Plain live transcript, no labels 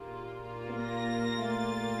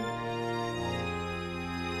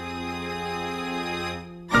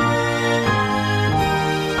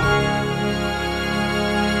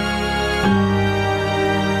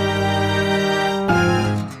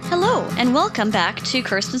welcome back to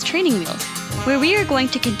Kirsten's Training Wheels, where we are going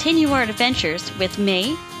to continue our adventures with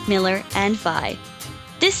May, Miller, and Vi.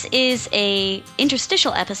 This is a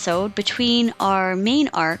interstitial episode between our main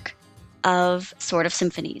arc of Sword of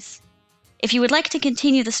Symphonies. If you would like to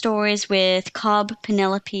continue the stories with Cobb,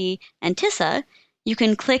 Penelope, and Tissa, you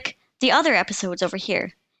can click the other episodes over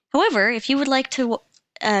here. However, if you would like to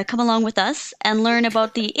come along with us and learn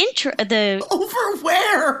about Over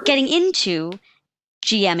where? Getting into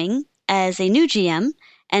GMing as a new GM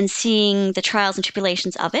and seeing the trials and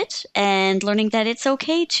tribulations of it and learning that it's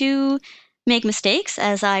okay to make mistakes,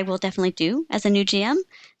 as I will definitely do as a new GM,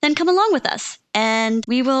 then come along with us and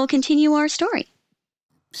we will continue our story.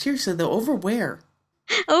 Seriously though, over where?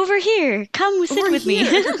 Over here. Come sit Over with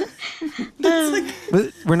here. me.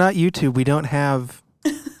 But we're not YouTube. We don't have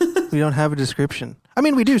a description. I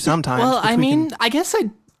mean, we do sometimes. Well, I guess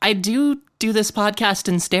I do this podcast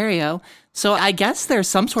in stereo, so I guess there's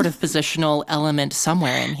some sort of positional element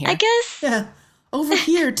somewhere in here. I guess. Yeah, over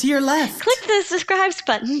here to your left. Click the subscribe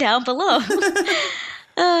button down below.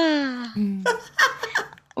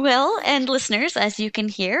 Well, and listeners, as you can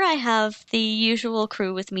hear, I have the usual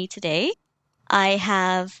crew with me today. I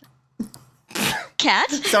have Kat.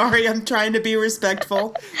 Sorry, I'm trying to be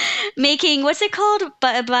respectful. Making, what's it called?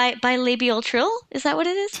 Bilabial trill? Is that what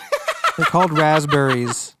it is? They're called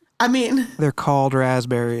raspberries. I mean... They're called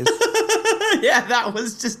raspberries. Yeah, that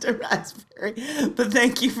was just a raspberry. But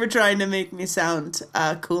thank you for trying to make me sound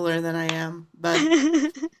cooler than I am. But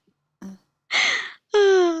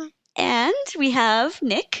And we have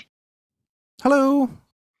Nick. Hello.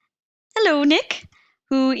 Hello, Nick,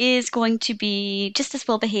 who is going to be just as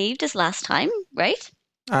well behaved as last time, right?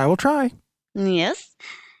 I will try. Yes.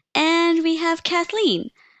 And we have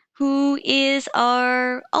Kathleen, who is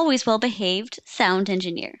our always well-behaved sound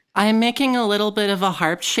engineer. I'm making a little bit of a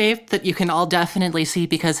harp shape that you can all definitely see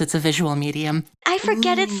because it's a visual medium. I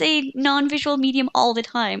forget it's a non-visual medium all the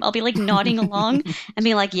time. I'll be like nodding along and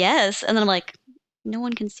be like, yes. And then I'm like, no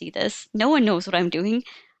one can see this. No one knows what I'm doing.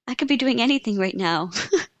 I could be doing anything right now.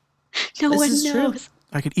 No This one is true. knows.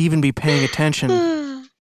 I could even be paying attention.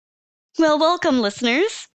 Well, welcome,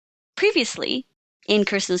 listeners. Previously, in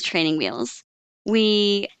Kirsten's Training Wheels,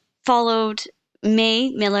 we followed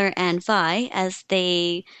May, Miller, and Vi as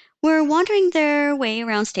they were wandering their way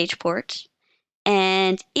around Stageport.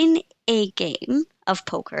 And in a game of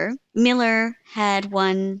poker, Miller had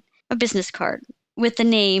won a business card with the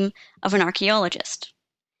name of an archaeologist.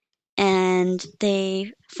 And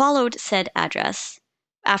they followed said address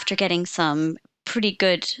after getting some pretty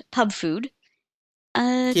good pub food.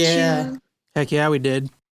 Yeah. Heck yeah, we did.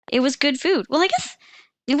 It was good food. Well, I guess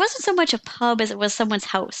it wasn't so much a pub as it was someone's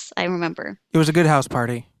house, I remember. It was a good house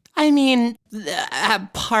party. I mean, a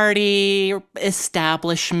party,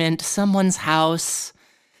 establishment, someone's house.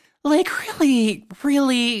 Like,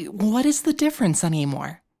 really, what is the difference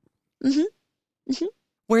anymore? Mm-hmm. Mm-hmm.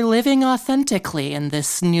 We're living authentically in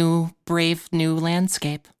this new, brave new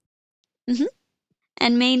landscape. Mm-hmm.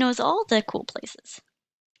 And May knows all the cool places.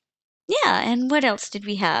 Yeah, and what else did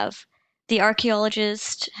we have? The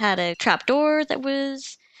archaeologist had a trapdoor that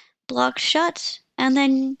was blocked shut, and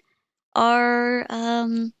then our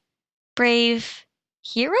brave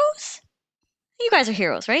heroes? You guys are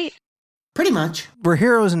heroes, right? Pretty much. We're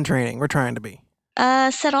heroes in training. We're trying to be.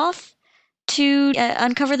 Set off to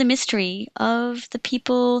uncover the mystery of the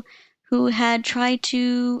people who had tried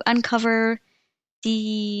to uncover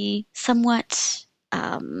the somewhat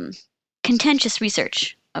contentious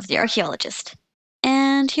research of the archaeologist.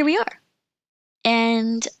 And here we are.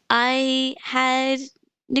 And I had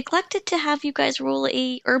neglected to have you guys roll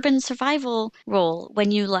a urban survival roll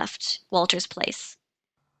when you left Walter's place.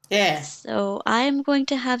 Yeah. So I'm going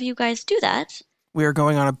to have you guys do that. We are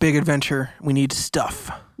going on a big adventure. We need stuff.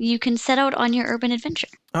 You can set out on your urban adventure.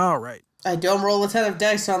 All right. I don't roll a ton of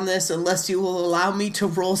dice on this unless you will allow me to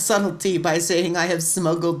roll subtlety by saying I have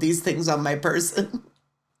smuggled these things on my person.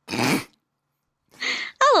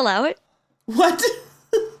 I'll allow it. What?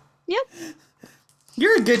 Yep.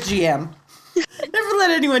 You're a good GM. Never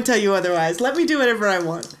let anyone tell you otherwise. Let me do whatever I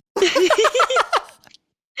want.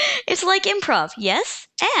 It's like improv, yes,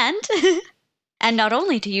 and not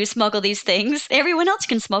only do you smuggle these things, everyone else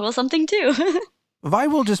can smuggle something too. Vi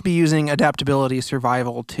will just be using adaptability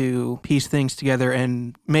survival to piece things together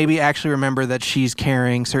and maybe actually remember that she's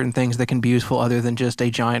carrying certain things that can be useful other than just a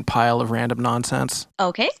giant pile of random nonsense.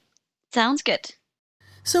 Okay, sounds good.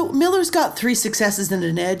 So Miller's got 3 successes and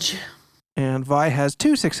an edge. And Vi has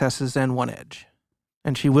 2 successes and 1 edge.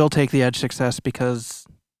 And she will take the edge success because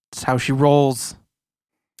it's how she rolls.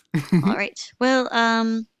 All right. Well,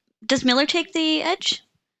 does Miller take the edge?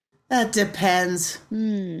 That depends.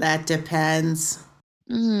 Hmm. That depends.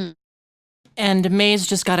 Mm. And May's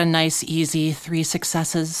just got a nice, easy 3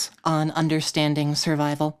 successes on understanding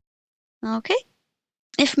survival. Okay.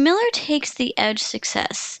 If Miller takes the edge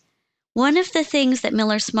success, one of the things that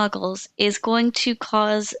Miller smuggles is going to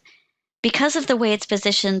cause, because of the way it's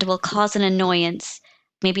positioned, will cause an annoyance.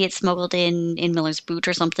 Maybe it's smuggled in Miller's boot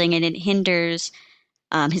or something, and it hinders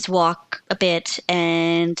his walk a bit,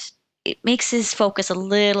 and it makes his focus a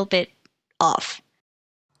little bit off.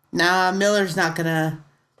 Nah, Miller's not gonna...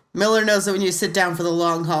 Miller knows that when you sit down for the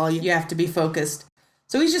long haul, you have to be focused.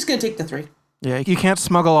 So he's just gonna take the 3. Yeah, you can't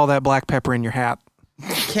smuggle all that black pepper in your hat.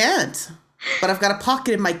 Can't. But I've got a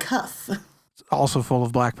pocket in my cuff. It's also full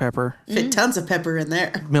of black pepper. Fit tons of pepper in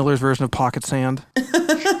there. Miller's version of pocket sand.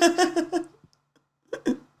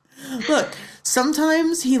 Look,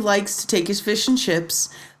 sometimes he likes to take his fish and chips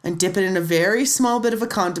and dip it in a very small bit of a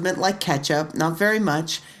condiment like ketchup, not very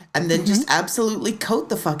much, and then just absolutely coat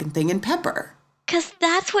the fucking thing in pepper. Because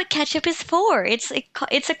that's what ketchup is for. It's a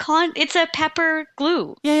pepper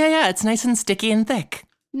glue. Yeah. It's nice and sticky and thick.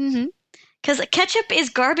 Mm-hmm. Because ketchup is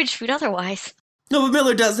garbage food otherwise. No, but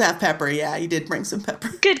Miller does have pepper. Yeah, he did bring some pepper.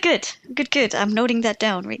 Good. I'm noting that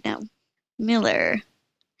down right now. Miller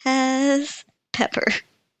has pepper.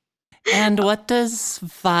 And what does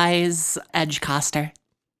Vi's edge cost her?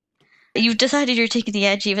 You've decided you're taking the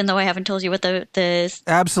edge, even though I haven't told you what the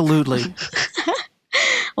Absolutely.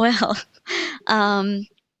 Well,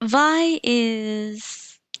 Vi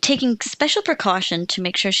is taking special precaution to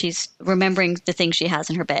make sure she's remembering the things she has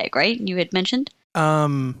in her bag, right? You had mentioned?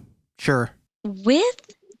 Sure.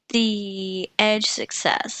 With the edge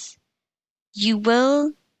success, you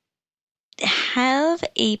will have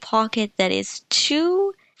a pocket that is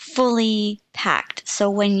too fully packed. So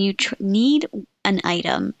when you need an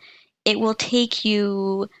item, it will take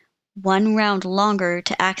you 1 round longer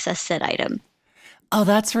to access said item. Oh,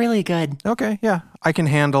 that's really good. Okay, yeah. I can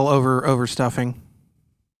handle overstuffing.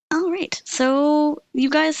 All right. So you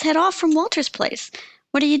guys head off from Walter's place.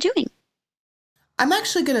 What are you doing? I'm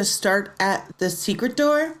actually going to start at the secret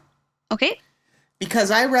door. Okay.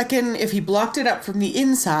 Because I reckon if he blocked it up from the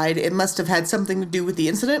inside, it must have had something to do with the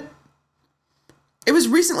incident. It was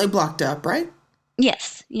recently blocked up, right?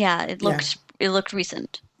 Yes. Yeah, it looked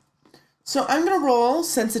recent. So I'm going to roll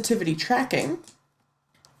sensitivity tracking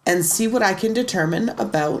and see what I can determine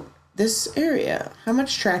about this area. How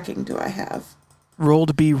much tracking do I have? Roll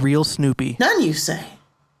to be real Snoopy. None, you say.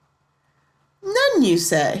 None, you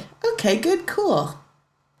say. Okay, good, cool.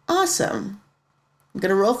 Awesome. I'm going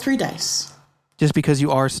to roll 3 dice. Just because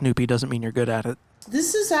you are Snoopy doesn't mean you're good at it.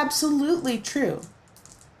 This is absolutely true.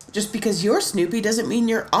 Just because you're Snoopy doesn't mean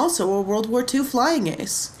you're also a World War II flying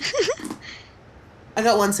ace. I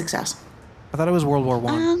got 1 success. I thought it was World War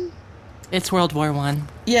One. It's World War I.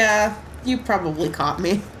 Yeah, you probably caught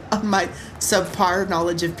me on my subpar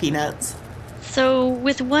knowledge of peanuts. So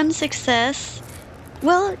with 1 success,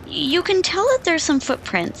 well, you can tell that there's some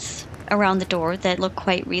footprints around the door that look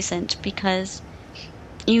quite recent because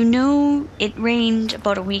you know it rained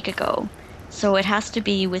about a week ago, so it has to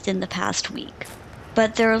be within the past week.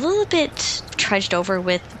 But they're a little bit trudged over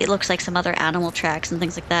with, it looks like some other animal tracks and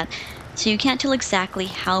things like that. So you can't tell exactly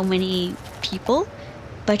how many people,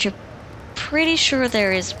 but you're pretty sure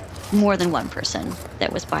there is more than 1 person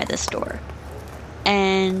that was by this door.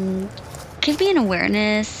 And give me an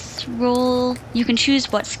awareness roll. You can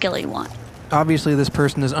choose what skill you want. Obviously, this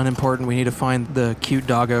person is unimportant. We need to find the cute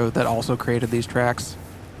doggo that also created these tracks.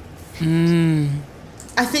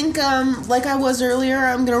 I think, like I was earlier,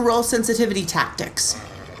 I'm going to roll sensitivity tactics.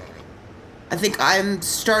 I think I'm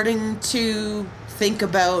starting to think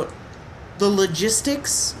about the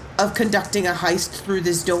logistics of conducting a heist through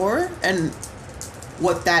this door and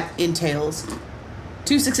what that entails.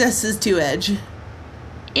 2 successes, 2 edge.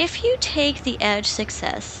 If you take the edge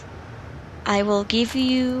success, I will give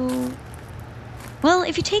you... Well,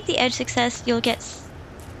 if you take the edge success, you'll get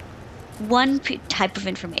 1 type of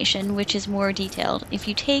information, which is more detailed. If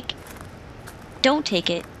you don't take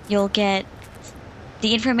it, you'll get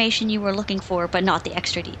the information you were looking for, but not the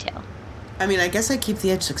extra detail. I mean, I guess I keep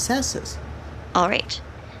the edge successes. All right.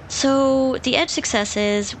 So the edge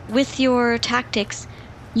successes, with your tactics,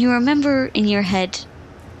 you remember in your head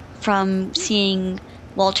from seeing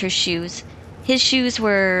Walter's shoes. His shoes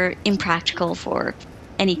were impractical for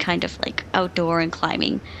any kind of like outdoor and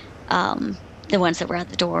climbing, the ones that were at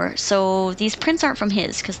the door. So these prints aren't from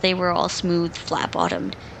his because they were all smooth,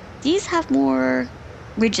 flat-bottomed. These have more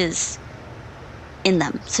ridges in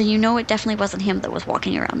them. So you know it definitely wasn't him that was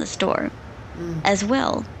walking around this door. As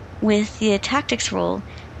well, with the tactics roll,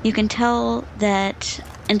 You can tell that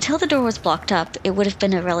until the door was blocked up, it would have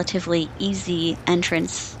been a relatively easy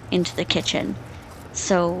entrance into the kitchen.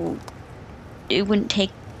 So it wouldn't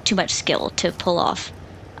take too much skill to pull off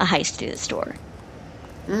a heist through this door.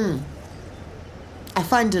 I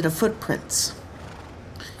find it a footprints.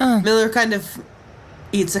 Miller kind of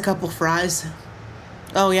eats a couple fries.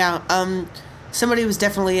 Oh yeah, somebody was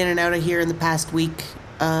definitely in and out of here in the past week.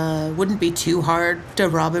 Wouldn't be too hard to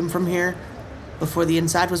rob him from here before the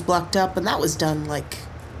inside was blocked up, and that was done like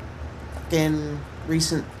in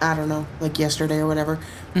recent, I don't know, like yesterday or whatever.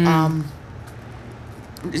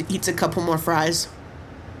 Eats a couple more fries.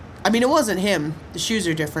 I mean, it wasn't him. The shoes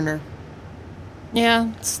are differenter.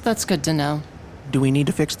 Yeah, that's good to know. Do we need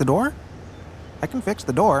to fix the door? I can fix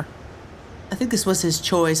the door. I think this was his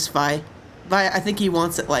choice, Vi. I think he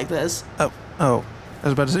wants it like this. Oh. I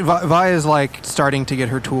was about to say, Vi is like starting to get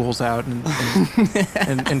her tools out and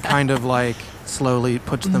and kind of like slowly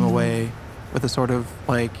puts them away with a sort of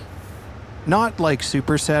like, not like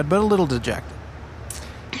super sad, but a little dejected.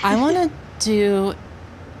 I want to do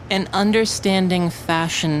an understanding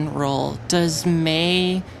fashion roll. Does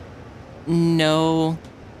May know,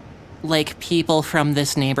 like, people from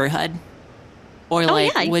this neighborhood? Or,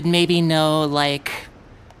 like, yeah. would maybe know, like...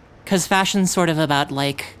 Because fashion's sort of about,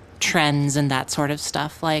 like, trends and that sort of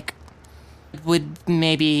stuff. Like, would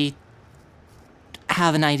maybe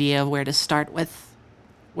have an idea of where to start with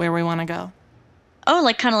where we want to go. Oh,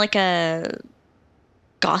 like kind of like a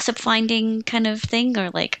gossip finding kind of thing, or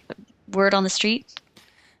like word on the street?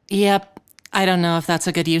 Yep. I don't know if that's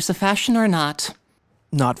a good use of fashion or not.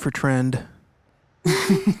 Not for trend. I'd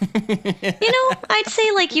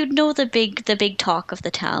say like you'd know the big talk of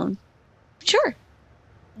the town. Sure.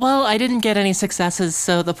 Well, I didn't get any successes,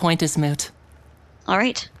 so the point is moot. All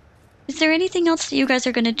right. Is there anything else that you guys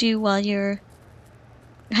are going to do while you're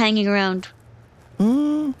hanging around?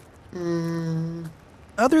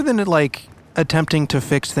 Other than like attempting to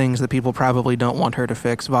fix things that people probably don't want her to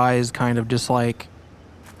fix, Vi is kind of just like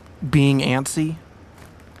being antsy.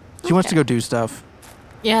 She wants to go do stuff.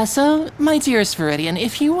 Yeah, so my dearest Viridian,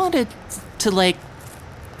 if you wanted to like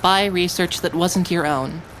buy research that wasn't your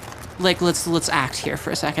own, like let's act here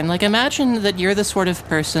for a second. Like imagine that you're the sort of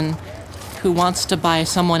person who wants to buy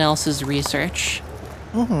someone else's research.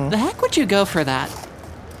 The heck would you go for that?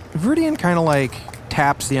 Viridian kind of like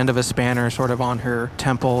taps the end of a spanner sort of on her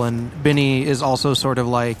temple, and Benny is also sort of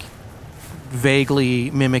like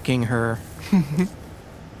vaguely mimicking her.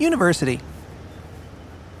 University.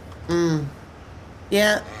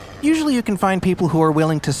 Yeah. Usually you can find people who are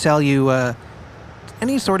willing to sell you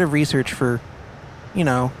any sort of research for,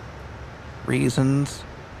 reasons.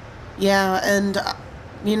 Yeah, and,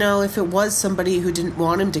 if it was somebody who didn't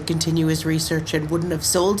want him to continue his research and wouldn't have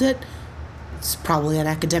sold it, it's probably an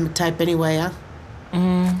academic type anyway, huh?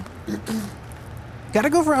 Gotta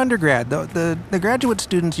go for undergrad. The graduate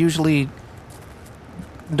students usually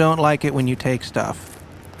don't like it when you take stuff.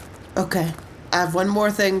 Okay. I have one more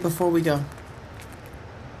thing before we go.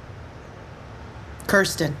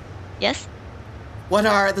 Kirsten, Yes? what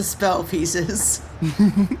are the spell pieces?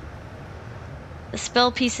 The spell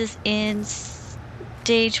pieces in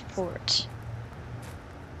Stageport.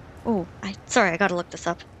 Oh, sorry, I gotta look this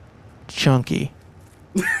up. Chunky.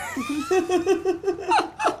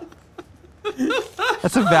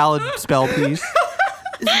 That's a valid spell piece.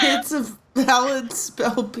 It's a valid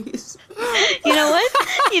spell piece. You know what?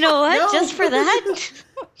 No. Just for that.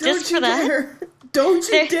 Just for that. Dare. Don't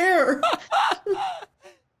you dare.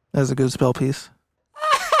 That's a good spell piece.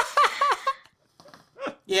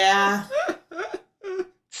 Yeah.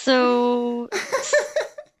 So,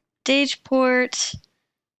 Stageport,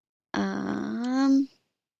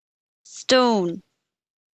 Stone,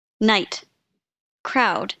 Night,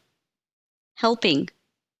 Crowd, Helping,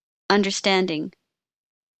 Understanding.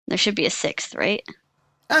 There should be a sixth, right?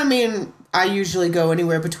 I mean, I usually go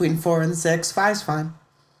anywhere between 4 and 6. 5's fine.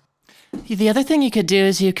 The other thing you could do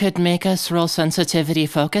is you could make us roll sensitivity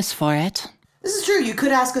focus for it. This is true. You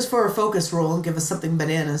could ask us for a focus roll and give us something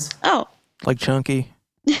bananas. Oh. Like Chunky.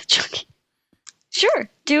 Chunky. Sure.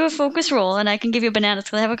 Do a focus roll, and I can give you bananas,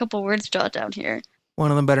 because I have a couple words jotted down here.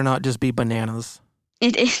 One of them better not just be bananas.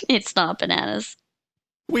 It's not bananas.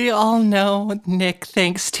 We all know, Nick,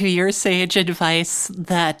 thanks to your sage advice,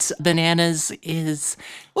 that bananas is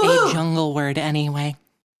Woohoo! a jungle word anyway.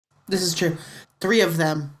 This is true. 3 of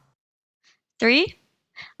them. 3?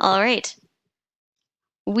 All right.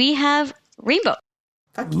 We have Rainbow.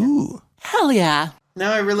 Fuck yeah. Ooh. Hell yeah.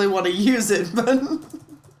 Now I really want to use it, but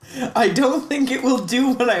I don't think it will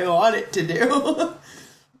do what I want it to do.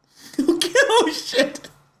 Okay, oh, shit.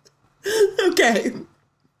 Okay.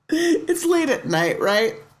 It's late at night,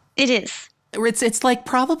 right? It is. It's like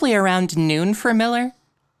probably around noon for Miller.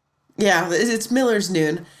 Yeah, it's Miller's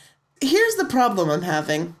noon. Here's the problem I'm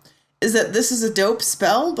having, is that this is a dope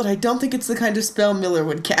spell, but I don't think it's the kind of spell Miller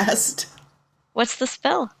would cast. What's the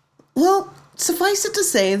spell? Well, suffice it to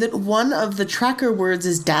say that one of the tracker words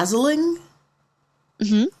is dazzling.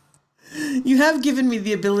 Mm-hmm. You have given me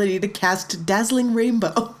the ability to cast Dazzling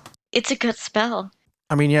Rainbow. It's a good spell.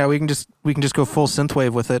 I mean, yeah, we can just go full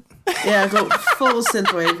synthwave with it. Yeah, go full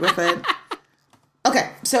synthwave with it.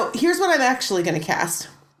 Okay, so here's what I'm actually going to cast.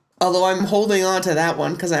 Although I'm holding on to that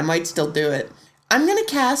one because I might still do it. I'm going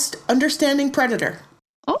to cast Understanding Predator.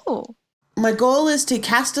 Oh. My goal is to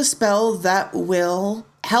cast a spell that will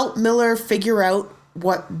help Miller figure out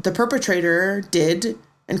what the perpetrator did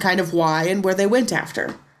and kind of why and where they went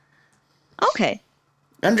after. Okay.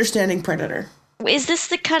 Understanding Predator. Is this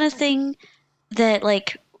the kind of thing that,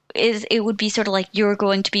 like, it would be sort of like you're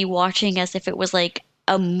going to be watching as if it was like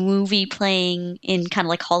a movie playing in kind of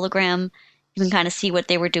like hologram? You can kind of see what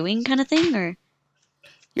they were doing kind of thing, or?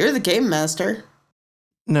 You're the game master.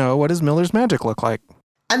 No, what does Miller's magic look like?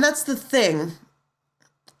 And that's the thing.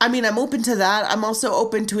 I mean, I'm open to that. I'm also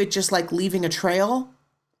open to it just like leaving a trail.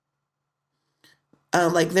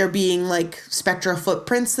 Like there being like spectral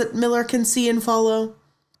footprints that Miller can see and follow.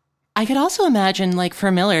 I could also imagine, like,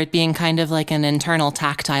 for Miller, it being kind of like an internal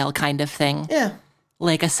tactile kind of thing. Yeah.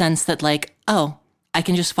 Like a sense that, like, oh, I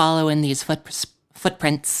can just follow in these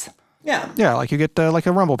footprints. Yeah. Yeah, like you get like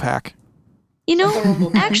a rumble pack. You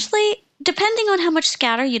know, actually, depending on how much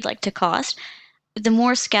scatter you'd like to cost, the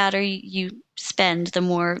more scatter you spend, the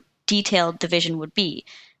more detailed the vision would be.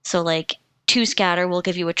 So, like, 2 scatter will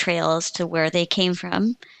give you a trail as to where they came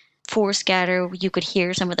from. 4 scatter, you could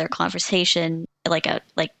hear some of their conversation, like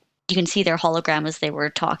you can see their hologram as they were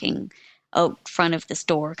talking out front of this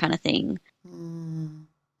door kind of thing.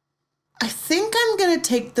 I think I'm going to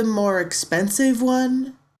take the more expensive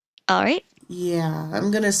one. All right. Yeah,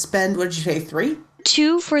 I'm going to spend, what did you say, 3?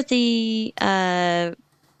 2 for the, and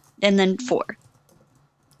then 4.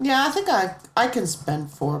 Yeah, I think I can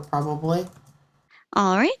spend 4 probably.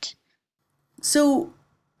 All right. So,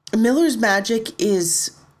 Miller's magic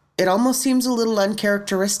is, it almost seems a little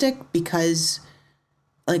uncharacteristic because,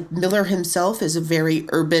 like, Miller himself is a very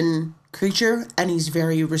urban creature and he's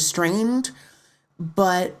very restrained,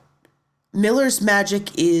 but Miller's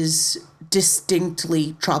magic is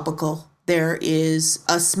distinctly tropical. There is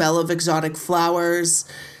a smell of exotic flowers.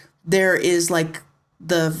 There is, like,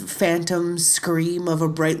 the phantom scream of a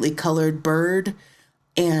brightly colored bird.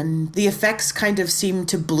 And the effects kind of seem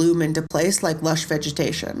to bloom into place like lush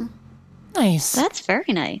vegetation. Nice. That's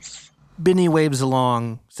very nice. Binny waves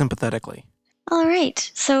along sympathetically. All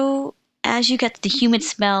right. So as you get the humid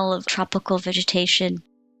smell of tropical vegetation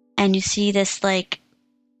and you see this like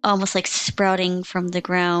almost like sprouting from the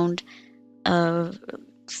ground of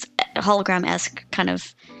hologram-esque kind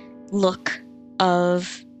of look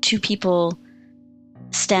of 2 people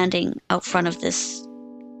standing out front of this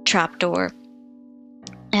trapdoor.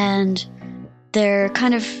 And they're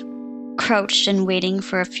kind of crouched and waiting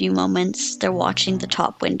for a few moments. They're watching the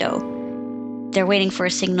top window. They're waiting for a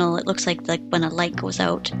signal. It looks like when a light goes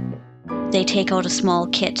out. They take out a small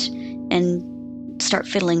kit and start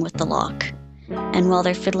fiddling with the lock. And while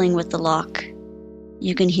they're fiddling with the lock,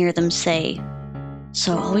 you can hear them say,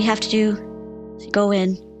 "So all we have to do is go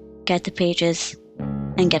in, get the pages,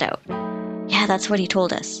 and get out." "Yeah, that's what he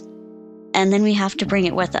told us. And then we have to bring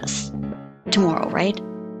it with us tomorrow, right?"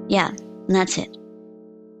 "Yeah, and that's it.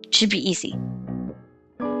 Should be easy."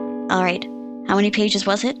 "All right, how many pages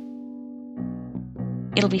was it?"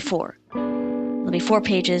 "It'll be 4. It'll be 4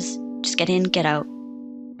 pages. Just get in, get out.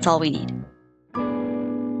 That's all we need."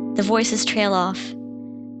 The voices trail off,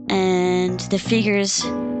 and the figures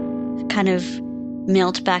kind of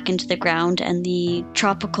melt back into the ground, and the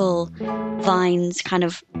tropical vines kind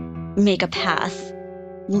of make a path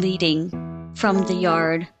leading from the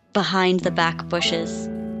yard behind the back bushes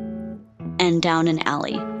and down an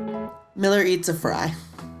alley. Miller eats a fry.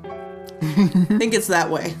 Think it's that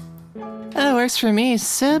way. That works for me.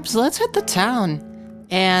 Sibs, let's hit the town.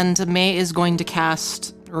 And May is going to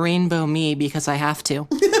cast Rainbow Me because I have to.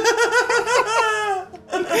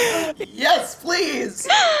 Yes, please.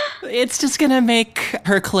 It's just going to make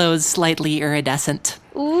her clothes slightly iridescent.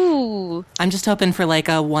 Ooh. I'm just hoping for like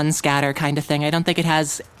a 1 scatter kind of thing. I don't think it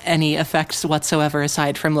has any effects whatsoever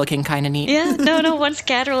aside from looking kind of neat. Yeah, no, 1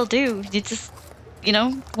 scatter will do. It just,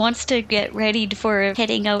 wants to get ready for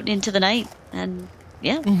heading out into the night. And,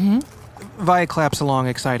 yeah. Mm-hmm. Vi claps along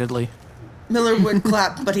excitedly. Miller would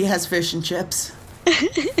clap, but he has fish and chips.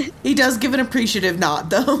 He does give an appreciative nod,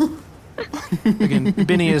 though. Again,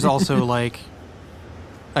 Binny is also like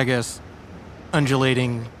I guess,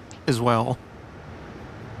 undulating as well.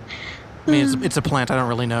 I mean, it's a plant. I don't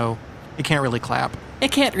really know. It can't really clap.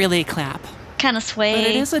 It can't really clap. Kind of sway. But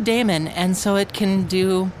it is a daemon, and so it can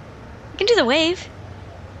do... You can do the wave.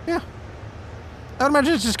 Yeah. I would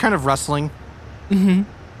imagine it's just kind of rustling. Mm-hmm.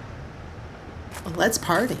 Well, let's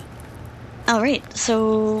party. All right,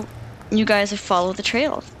 so you guys have followed the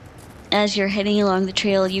trail. As you're heading along the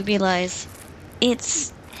trail, you realize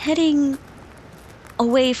it's heading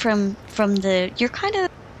away from the. You're kind of,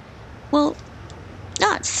 well,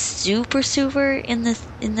 not super in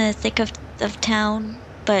the thick of town,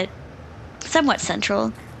 but somewhat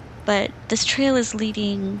central. But this trail is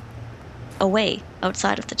leading away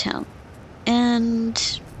outside of the town,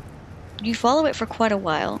 and you follow it for quite a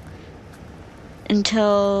while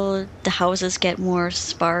until the houses get more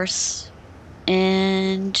sparse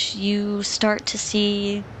and you start to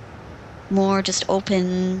see more just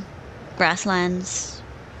open grasslands,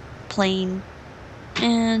 plain,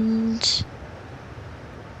 and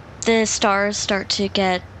the stars start to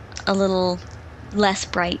get a little less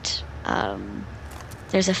bright.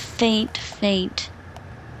 There's a faint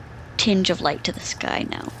tinge of light to the sky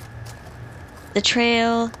now. The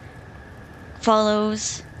trail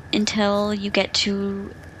follows until you get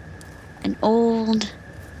to an old,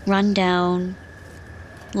 rundown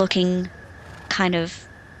looking kind of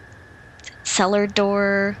cellar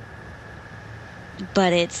door,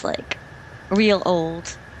 but it's like real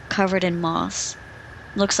old, covered in moss.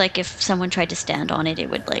 Looks like if someone tried to stand on it, it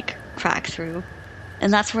would like crack through.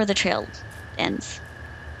 And that's where the trail ends.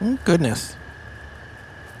 Goodness.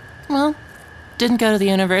 Well, didn't go to the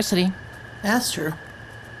university. That's true.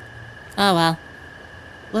 Oh well.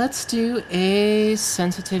 Let's do a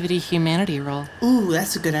sensitivity humanity roll. Ooh,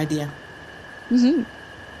 that's a good idea. Mm-hmm.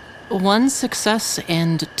 1 success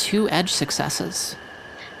and 2 edge successes.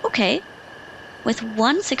 Okay. With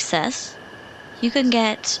 1 success, you can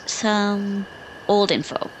get some old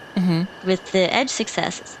info. Mm-hmm. With the edge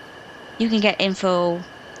successes, you can get info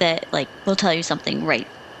that like will tell you something right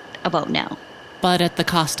about now. But at the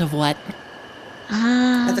cost of what?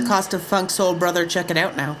 At the cost of Funk's old brother, check it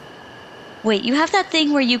out now. Wait, you have that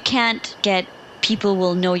thing where you can't get people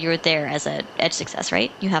will know you're there as a edge success,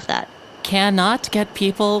 right? You have that. Cannot get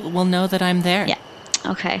people will know that I'm there. Yeah.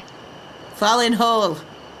 Okay. Fall in hole.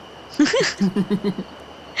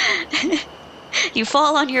 You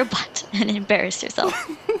fall on your butt and embarrass yourself.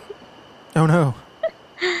 Oh no.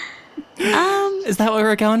 Is that what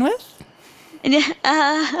we're going with?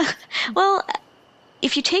 Well,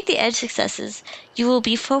 if you take the edge successes, you will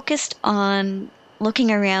be focused on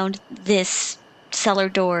looking around this cellar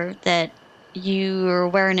door that your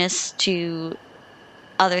awareness to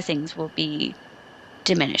other things will be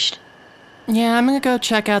diminished. Yeah, I'm gonna go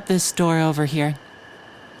check out this door over here.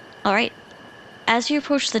 All right. As you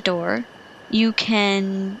approach the door, you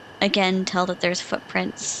can again tell that there's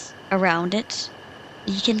footprints around it.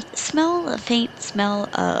 You can smell a faint smell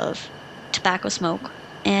of tobacco smoke,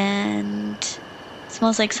 and it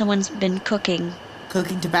smells like someone's been cooking.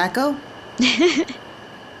 Cooking tobacco?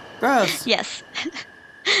 Gross. Yes.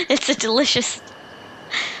 It's a delicious...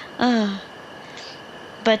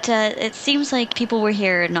 But it seems like people were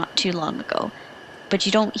here not too long ago. But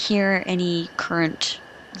you don't hear any current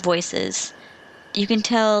voices. You can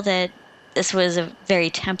tell that this was a very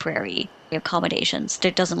temporary accommodations.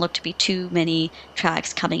 There doesn't look to be too many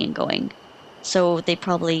tracks coming and going. So they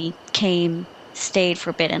probably came, stayed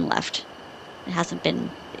for a bit, and left. It hasn't been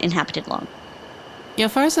inhabited long. Yeah,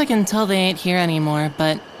 as far as I can tell, they ain't here anymore,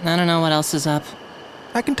 but I don't know what else is up.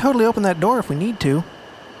 I can totally open that door if we need to.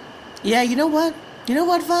 Yeah, you know what? You know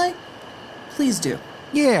what, Vi? Please do.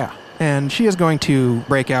 Yeah. And she is going to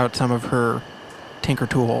break out some of her tinker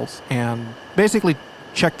tools and basically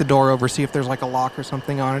check the door over, see if there's like a lock or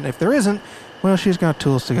something on it. If there isn't, well, she's got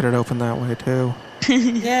tools to get it open that way too.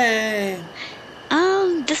 Yay.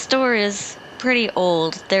 This door is pretty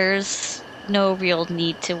old. There's no real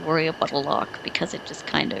need to worry about a lock because it just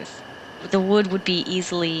kind of... The wood would be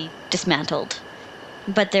easily dismantled.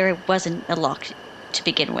 But there wasn't a lock to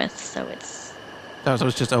begin with, so it's... Oh, so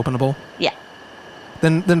it's just openable? Yeah.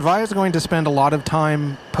 Then Vi is going to spend a lot of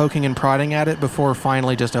time poking and prodding at it before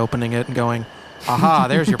finally just opening it and going, aha,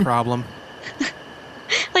 there's your problem.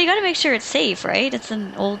 Well, you gotta make sure it's safe, right? It's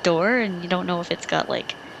an old door, and you don't know if it's got,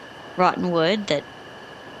 like, rotten wood that,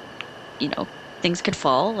 you know, things could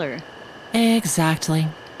fall, or... Exactly.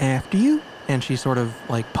 After you? And she sort of,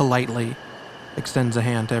 like, politely extends a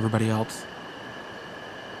hand to everybody else.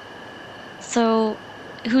 So,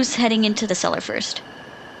 who's heading into the cellar first?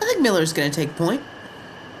 I think Miller's gonna take point.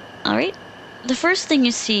 All right. The first thing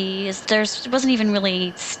you see is there wasn't even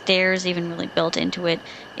really stairs even really built into it.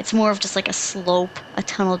 It's more of just like a slope, a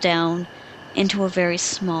tunnel down into a very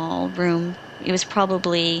small room. It was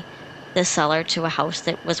probably the cellar to a house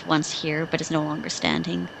that was once here but is no longer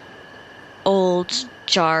standing. Old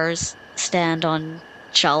jars stand on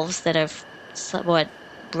shelves that have somewhat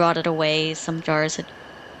rotted away. Some jars had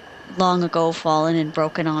long ago fallen and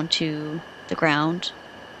broken onto the ground.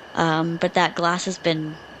 But that glass has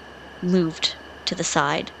been moved to the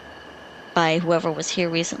side by whoever was here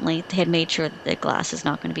recently. They had made sure that the glass is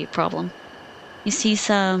not going to be a problem. You see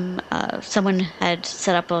someone had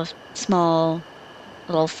set up a small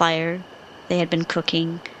little fire. They had been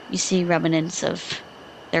cooking. You see remnants of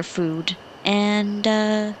their food. And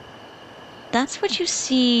that's what you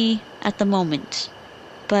see at the moment.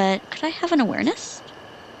 But could I have an awareness?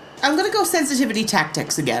 I'm going to go sensitivity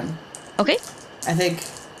tactics again. Okay. I think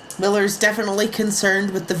Miller's definitely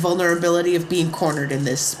concerned with the vulnerability of being cornered in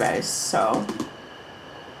this space, so...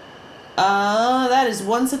 that is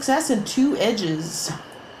 1 success and 2 edges.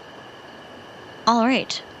 All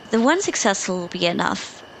right. The 1 success will be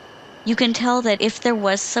enough. You can tell that if there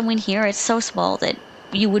was someone here, it's so small that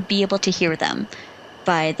you would be able to hear them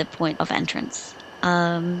by the point of entrance.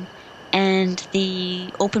 And the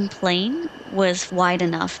open plain was wide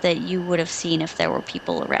enough that you would have seen if there were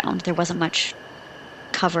people around. There wasn't much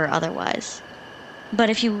cover otherwise. But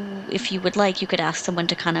if you would like, you could ask someone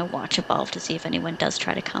to kind of watch above to see if anyone does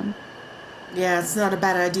try to come. Yeah, it's not a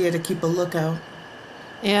bad idea to keep a lookout.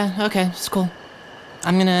 Yeah, okay, it's cool.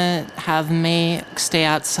 I'm gonna have May stay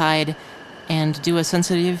outside and do a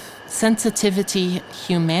sensitivity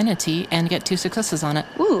humanity and get 2 successes on it.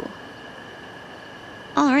 Ooh.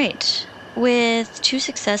 All right. With 2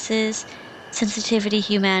 successes, sensitivity,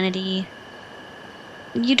 humanity,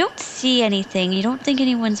 you don't see anything. You don't think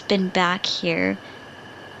anyone's been back here.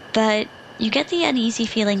 But you get the uneasy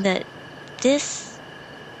feeling that this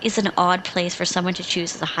is an odd place for someone to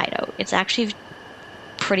choose as a hideout. It's actually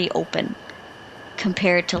pretty open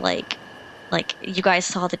compared to like you guys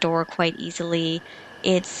saw the door quite easily.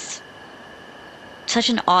 It's such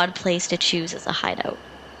an odd place to choose as a hideout.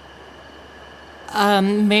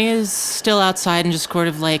 May is still outside and just sort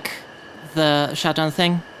of like the shutdown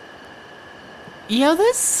thing. Yo,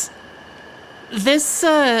 this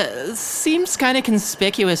seems kind of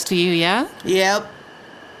conspicuous to you, yeah? Yep.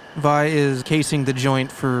 Vi is casing the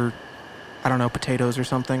joint for, I don't know, potatoes or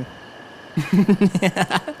something.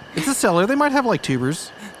 It's a cellar. They might have like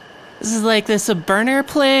tubers. Is this a burner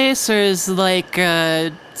place, or is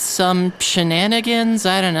some shenanigans?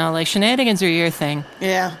 I don't know. Like, shenanigans are your thing.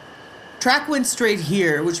 Yeah. Track went straight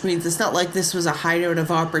here, which means it's not like this was a hideout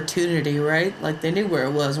of opportunity, right? Like, they knew where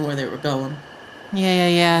it was and where they were going.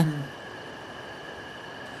 Yeah.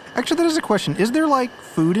 Actually, that is a question. Is there like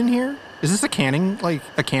food in here? Is this a canning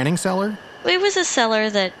cellar? It was a cellar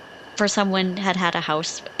that for someone had a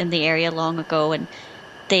house in the area long ago, and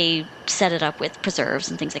they set it up with preserves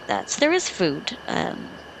and things like that. So there is food.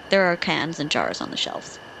 There are cans and jars on the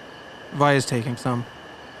shelves. Vi is taking some.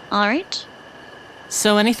 All right.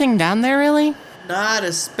 So anything down there, really? Not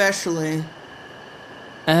especially.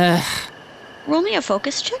 Roll me a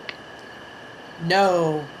focus check.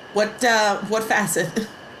 No. What facet?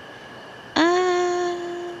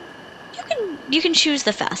 You can choose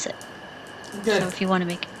the facet. Good. So if you want to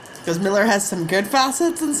make. Because Miller has some good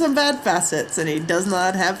facets and some bad facets, and he does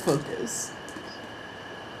not have focus.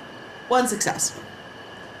 1 success.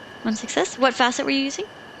 1 success. What facet were you using?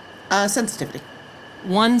 Sensitivity.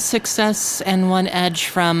 1 success and 1 edge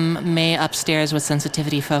from May upstairs with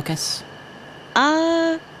sensitivity focus.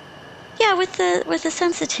 Yeah, with the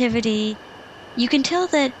sensitivity, you can tell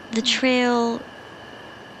that the trail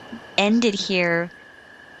ended here,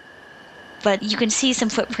 but you can see some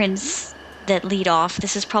footprints that lead off.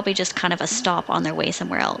 This is probably just kind of a stop on their way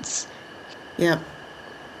somewhere else. Yep.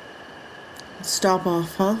 Stop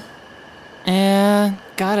off, huh? Yeah,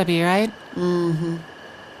 gotta be, right? Mm-hmm.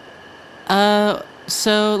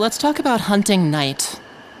 So let's talk about hunting night.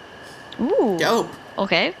 Ooh. Dope.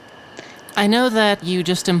 Okay. I know that you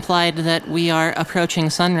just implied that we are approaching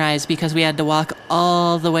sunrise because we had to walk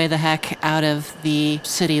all the way the heck out of the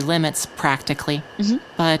city limits, practically. Mm-hmm.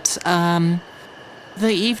 But,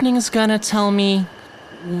 the evening's gonna tell me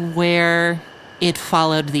where it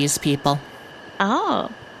followed these people. Oh.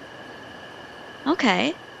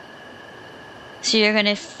 Okay. So you're going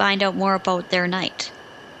to find out more about their night.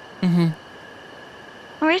 Mm-hmm.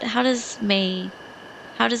 All right. How does May's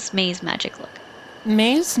magic look?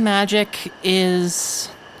 May's magic is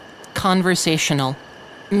conversational.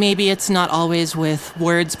 Maybe it's not always with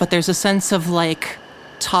words, but there's a sense of,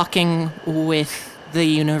 talking with the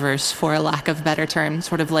universe, for a lack of better term.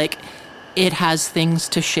 Sort of like it has things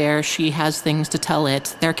to share, she has things to tell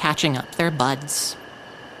it. They're catching up. They're buds.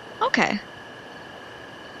 Okay.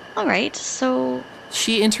 All right. So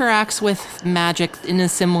She interacts with magic in a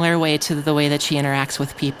similar way to the way that she interacts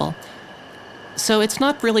with people. So it's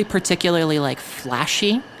not really particularly like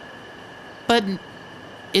flashy, but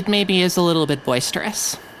it maybe is a little bit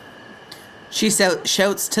boisterous. She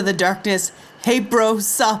shouts to the darkness, "Hey bro,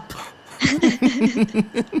 sup?"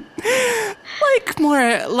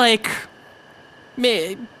 More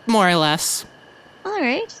or less. all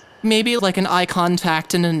right. Maybe like an eye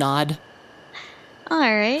contact and a nod. All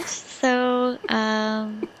right. So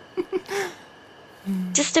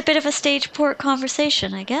just a bit of a stage port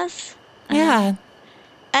conversation, I guess. Yeah.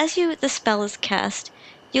 As the spell is cast,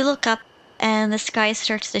 you look up and the sky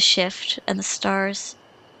starts to shift and the stars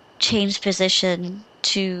change position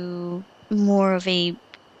to more of a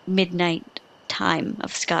midnight time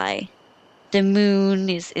of sky. The moon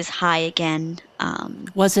is high again.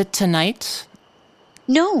 Was it tonight?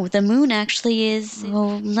 No, the moon actually is,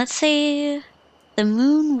 let's say the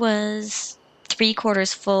moon was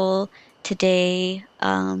 3/4 full today.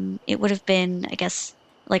 It would have been, I guess,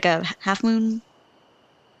 like a half moon.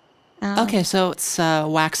 Okay, so it's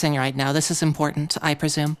waxing right now. This is important, I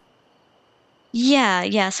presume.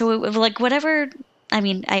 Yeah. So like whatever. I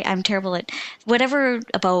mean, I'm terrible at whatever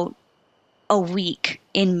about a week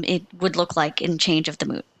in it would look like in change of the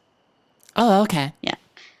moon. Oh, okay. Yeah.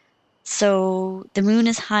 So the moon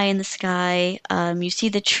is high in the sky. You see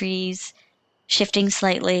the trees shifting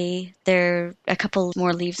slightly. There are a couple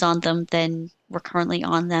more leaves on them than were currently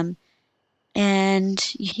on them, and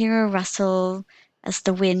you hear a rustle as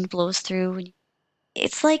the wind blows through.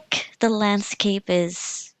 It's like the landscape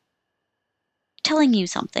is telling you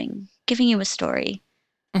something, giving you a story.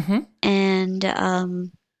 Mm-hmm.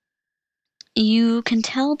 And you can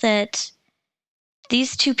tell that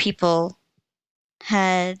these two people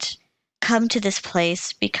had come to this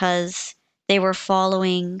place because they were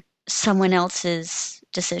following someone else's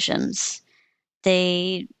decisions.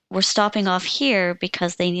 They were stopping off here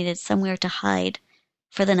because they needed somewhere to hide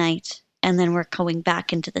for the night, and then were going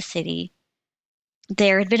back into the city.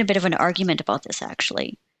 There had been a bit of an argument about this,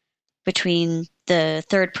 actually, between the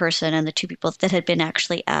third person and the two people that had been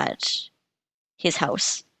actually at his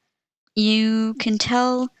house. You can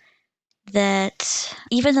tell that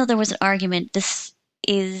even though there was an argument, this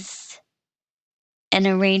is an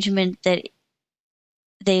arrangement that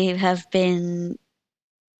they have been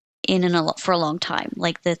in for a long time.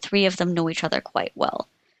 Like the three of them know each other quite well.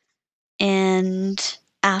 And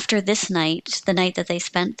after this night, the night that they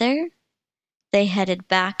spent there, they headed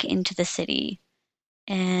back into the city.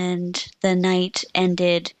 And the night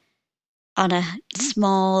ended on a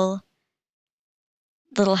small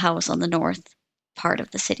little house on the north part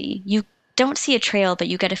of the city. You don't see a trail, but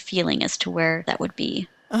you get a feeling as to where that would be.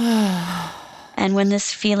 And when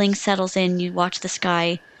this feeling settles in, you watch the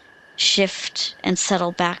sky shift and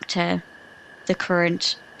settle back to the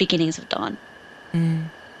current beginnings of dawn.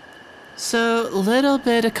 So, little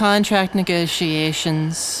bit of contract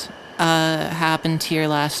negotiations happened here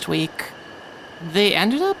last week. They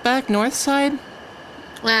ended up back north side?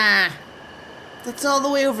 That's all the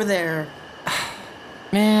way over there.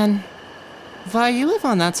 Man. Vi, you live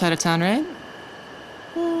on that side of town, right?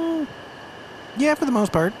 Yeah, for the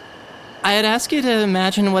most part. I'd ask you to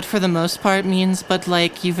imagine what for the most part means, but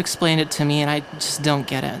like, you've explained it to me and I just don't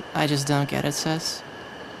get it. I just don't get it, sis.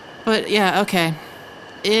 But yeah, okay.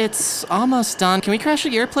 It's almost done. Can we crash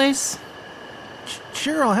at your place?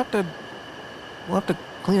 Sure, we'll have to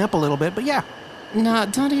clean up a little bit, but yeah. No,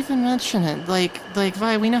 don't even mention it. Like,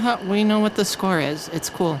 Vi, we know what the score is.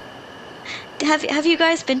 It's cool. Have you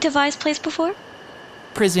guys been to Vi's place before?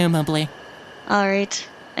 Presumably. All right.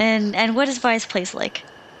 And what is Vi's place like?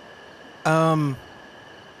 A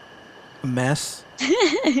mess.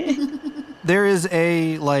 There is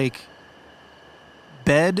a,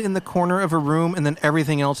 bed in the corner of a room, and then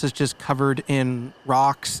everything else is just covered in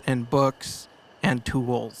rocks and books and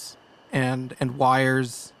tools and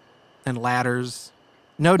wires and ladders.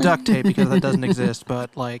 No duct tape because that doesn't exist,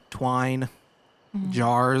 but, twine,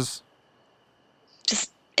 jars.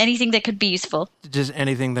 Just anything that could be useful. Just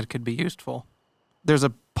anything that could be useful. There's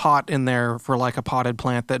a pot in there for, a potted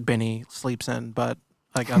plant that Benny sleeps in, but,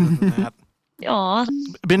 other than that. Aw.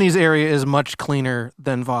 Benny's area is much cleaner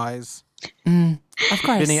than Vi's. Of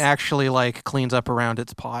course. Benny actually, cleans up around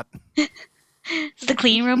its pot. It's the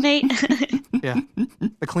clean roommate. Yeah.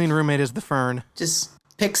 The clean roommate is the fern. Just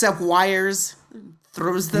picks up wires,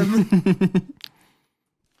 throws them.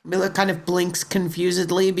 Miller kind of blinks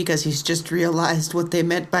confusedly because he's just realized what they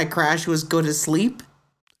meant by crash was go to sleep.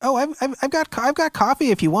 Oh, I've got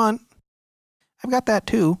coffee if you want. I've got that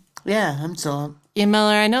too. Yeah, I'm still up. Yeah,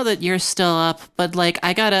 Miller, I know that you're still up, but like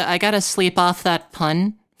I gotta sleep off that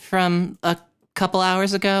pun from a couple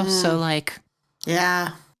hours ago. So like,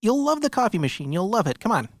 Yeah. You'll love the coffee machine. You'll love it.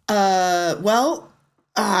 Come on. Well,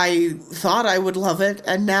 I thought I would love it,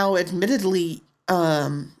 and now admittedly,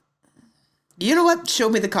 you know what? Show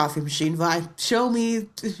me the coffee machine, Vi. Show me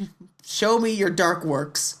your dark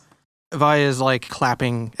works. Vi is like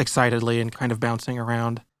clapping excitedly and kind of bouncing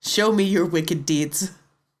around. Show me your wicked deeds.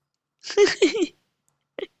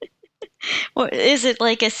 What, is it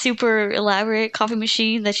like a super elaborate coffee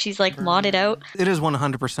machine that she's like modded out? It is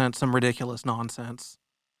 100% some ridiculous nonsense.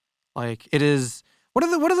 Like it is. What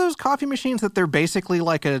are those coffee machines that they're basically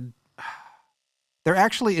like a? There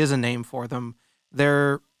actually is a name for them.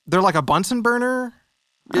 They're like a Bunsen burner.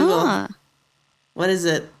 Google. Ah. What is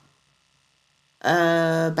it?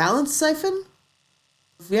 Balance siphon?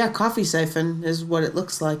 Yeah, coffee siphon is what it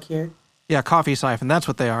looks like here. Yeah, coffee siphon. That's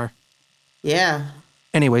what they are. Yeah.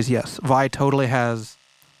 Anyways, yes, Vi totally has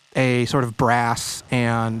a sort of brass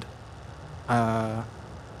and, well,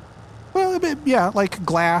 a bit, yeah, like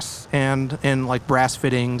glass and like brass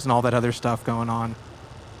fittings and all that other stuff going on.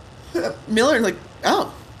 Miller, like,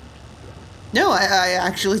 oh. No, I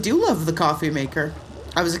actually do love the coffee maker.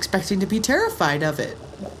 I was expecting to be terrified of it.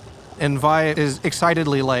 And Vi is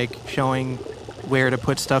excitedly like showing where to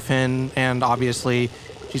put stuff in, and obviously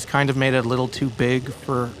she's kind of made it a little too big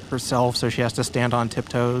for herself, so she has to stand on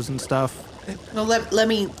tiptoes and stuff. No, let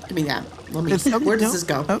me, give me that. Where does this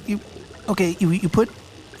go? Oh, you put,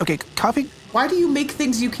 okay, coffee. Why do you make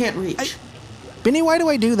things you can't reach? Benny, why do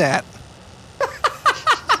I do that?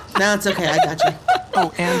 No, it's okay, I got you.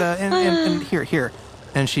 Oh, and here.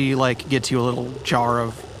 And she like gets you a little jar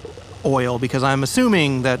of oil because I'm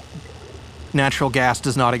assuming that natural gas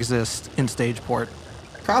does not exist in Stageport.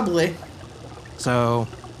 Probably. So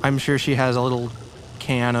I'm sure she has a little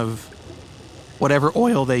can of whatever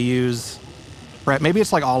oil they use. Right? Maybe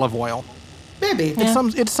it's like olive oil. Maybe. Yeah.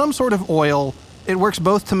 It's some sort of oil. It works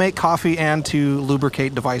both to make coffee and to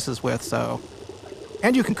lubricate devices with. So,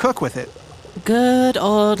 and you can cook with it. good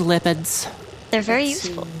old lipids. They're very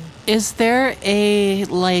useful. Is there a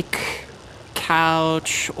like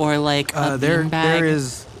couch or like a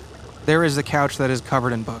beanbag? There is a couch that is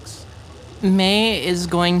covered in books. May is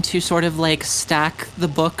going to sort of like stack the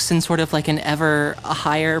books in sort of like an ever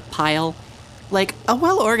higher pile, like a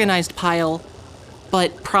well-organized pile,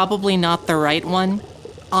 but probably not the right one,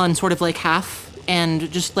 on sort of like half,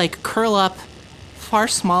 and just like curl up far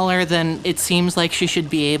smaller than it seems like she should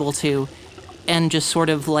be able to, and just sort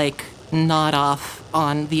of like nod off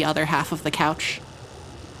on the other half of the couch.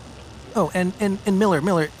 Oh, and Miller,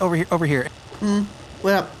 over here.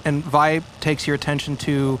 What up? And Vi takes your attention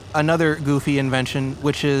to another goofy invention,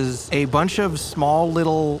 which is a bunch of small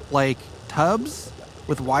little, like, tubs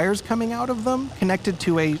with wires coming out of them connected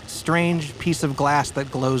to a strange piece of glass that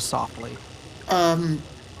glows softly.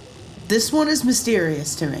 This one is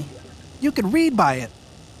mysterious to me. You could read by it.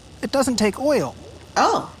 It doesn't take oil.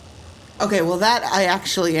 Oh. Okay, well that I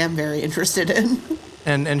actually am very interested in.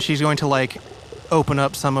 And she's going to, like, open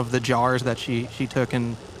up some of the jars that she took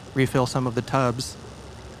and refill some of the tubs.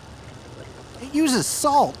 It uses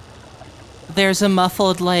salt. There's a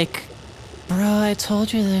muffled like, bro, I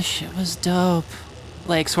told you this shit was dope.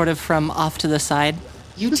 Like sort of from off to the side.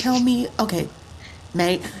 You tell me, okay,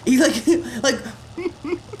 May. He like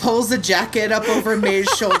pulls the jacket up over May's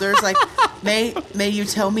shoulders, like, May, you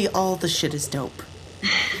tell me all the shit is dope.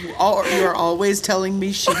 You're always telling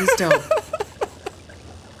me shit is dope.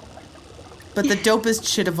 But the dopest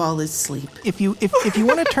shit of all is sleep. If you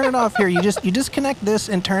want to turn it off here, you disconnect this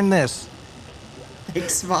and turn this.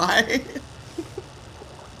 Thanks, Vi.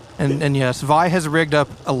 And yes, Vi has rigged up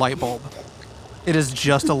a light bulb. It is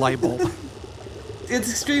just a light bulb. It's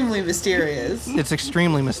extremely mysterious. It's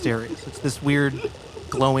extremely mysterious. It's this weird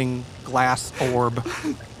glowing glass orb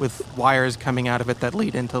with wires coming out of it that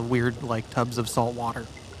lead into weird like tubs of salt water.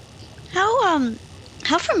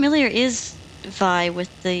 How familiar is Vi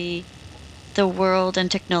with the world and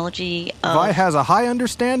technology of... Vi has a high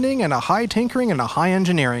understanding and a high tinkering and a high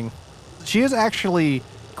engineering. She is actually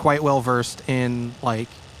quite well versed in like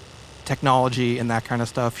technology and that kind of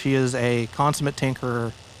stuff. She is a consummate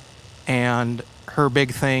tinkerer, and her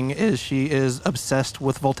big thing is she is obsessed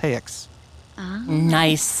with voltaics.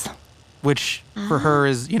 Nice. Which for her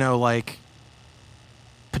is, like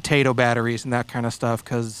potato batteries and that kind of stuff,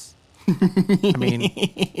 because, I mean,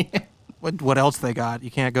 what else they got?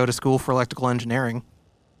 You can't go to school for electrical engineering.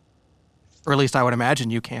 Or at least I would imagine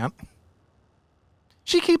you can't.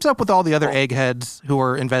 She keeps up with all the other eggheads who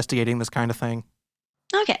are investigating this kind of thing.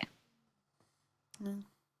 Okay.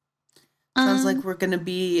 Sounds like we're going to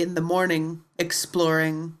be in the morning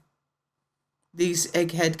exploring these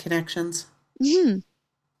egghead connections. Hmm.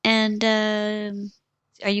 And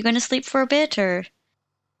are you going to sleep for a bit, or?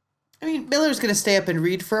 I mean, Miller's going to stay up and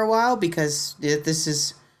read for a while because this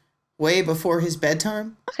is way before his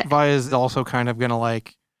bedtime. Okay. Vi is also kind of going to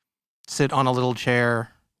like sit on a little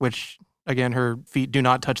chair, which again, her feet do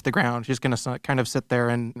not touch the ground. She's going to kind of sit there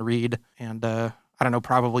and read and, I don't know,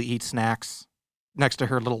 probably eat snacks next to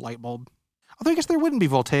her little light bulb. Although I guess there wouldn't be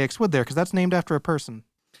Voltaics, would there? Because that's named after a person.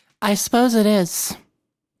 I suppose it is.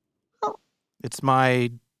 It's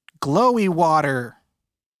my glowy water.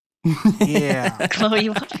 Yeah. Chloe,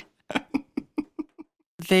 what?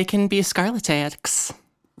 They can be Scarletaics.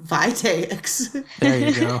 Vitaex. There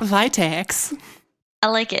you go. Vitaecs. I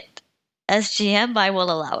like it. As GM, I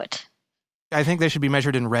will allow it. I think they should be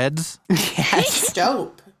measured in reds. Yes.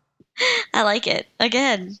 Dope. I like it.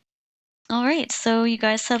 Again. All right, so you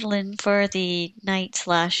guys settle in for the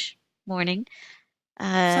night/morning.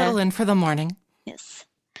 Settle in for the morning. Yes.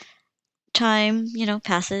 Time,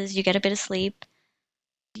 passes. You get a bit of sleep.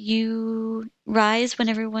 You rise when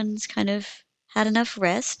everyone's kind of had enough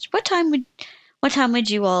rest. What time would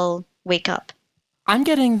you all wake up? I'm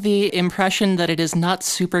getting the impression that it is not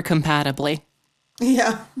super compatibly.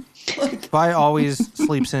 Yeah. Vi always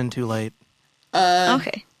sleeps in too late.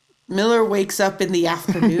 Okay. Miller wakes up in the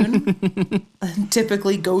afternoon and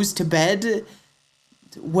typically goes to bed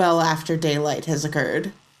well after daylight has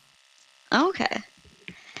occurred. Okay.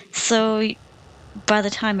 So by the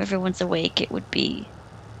time everyone's awake, it would be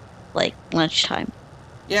like lunchtime.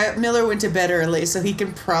 Yeah, Miller went to bed early, so he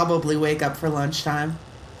can probably wake up for lunchtime.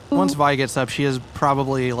 Once Vi gets up, she is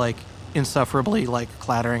probably like insufferably like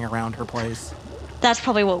clattering around her place. That's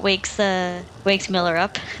probably what wakes Miller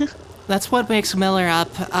up. That's what wakes Miller up.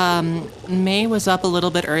 May was up a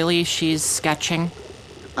little bit early. She's sketching.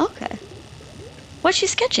 Okay. What's she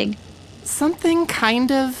sketching? Something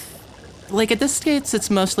kind of... Like, at this stage, it's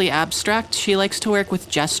mostly abstract. She likes to work with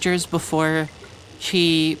gestures before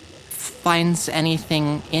she finds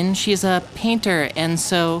anything in. She's a painter, and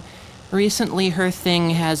so recently her thing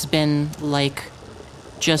has been, like,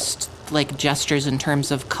 just, like, gestures in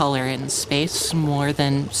terms of color and space more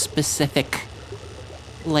than specific,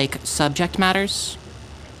 like, subject matters.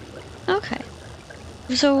 Okay.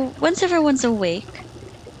 So once everyone's awake,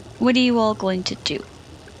 what are you all going to do?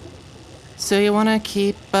 So you want to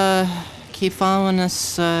keep following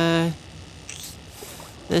this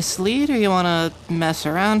lead, or you want to mess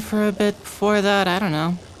around for a bit before that? I don't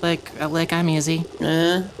know. Like I'm easy.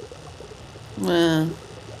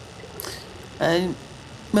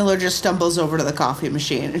 Miller just stumbles over to the coffee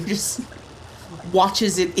machine and just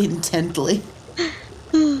watches it intently.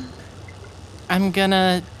 I'm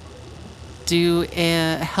gonna do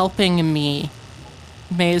a helping me.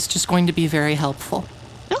 May is just going to be very helpful.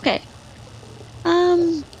 Okay.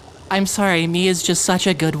 I'm sorry, me is just such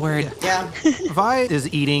a good word. Yeah. Vi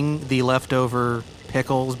is eating the leftover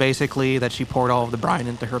pickles, basically, that she poured all of the brine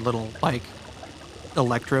into her little, like,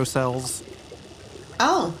 electro cells.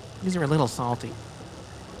 Oh. These are a little salty.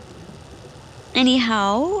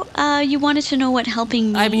 Anyhow, you wanted to know what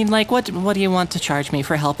helping me... I mean, like, what do you want to charge me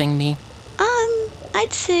for helping me?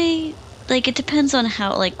 I'd say, like, it depends on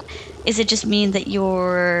how, like, is it just mean that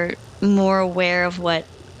you're more aware of what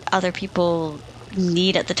other people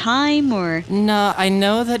need at the time, or... No, I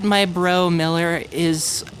know that my bro Miller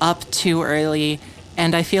is up too early,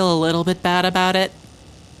 and I feel a little bit bad about it.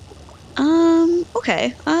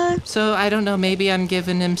 Okay, So, I don't know, maybe I'm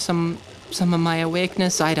giving him some of my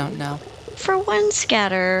awakeness, I don't know. for one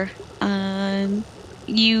scatter,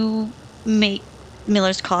 you make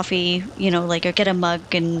Miller's coffee, like, or get a mug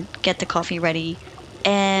and get the coffee ready.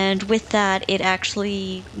 And with that, it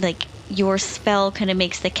actually, like, your spell kind of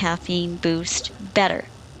makes the caffeine boost better.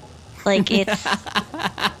 Like,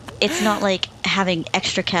 it's not like having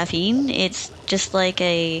extra caffeine. It's just like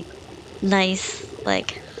a nice,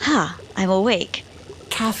 like, I'm awake.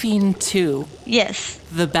 Caffeine 2. Yes.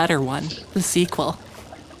 The better one. The sequel.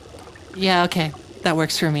 Yeah, okay. That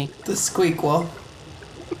works for me. The squeakquel.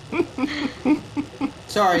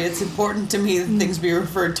 Sorry, it's important to me that things be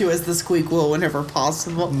referred to as the squeakquel whenever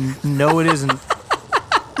possible. No, it isn't.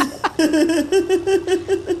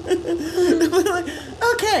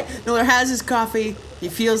 Okay, Miller has his coffee. He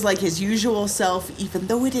feels like his usual self, even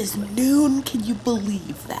though it is noon. Can you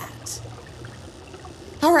believe that?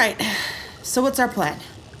 All right, so what's our plan?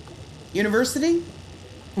 University?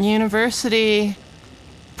 University...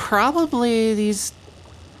 Probably these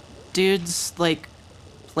dude's, like,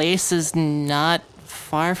 place is not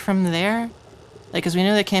far from there? Like, because we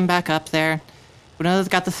know they came back up there. We know they've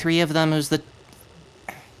got the three of them. Who's the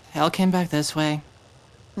hell came back this way?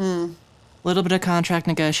 Little bit of contract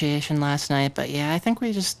negotiation last night, but yeah, I think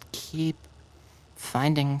we just keep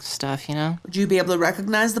finding stuff, you know? Would you be able to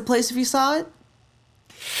recognize the place if you saw it?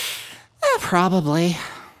 Probably.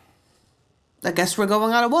 I guess we're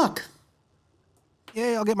going on a walk.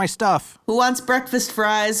 Yay, I'll get my stuff. Who wants breakfast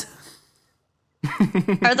fries?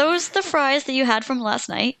 Are those the fries that you had from last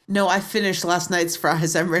night? No, I finished last night's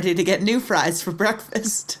fries. I'm ready to get new fries for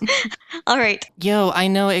breakfast. All right. Yo, I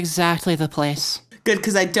know exactly the place. Good,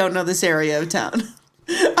 because I don't know this area of town.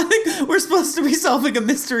 I think we're supposed to be solving a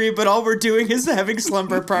mystery, but all we're doing is having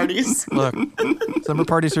slumber parties. Look, summer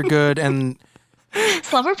parties are good,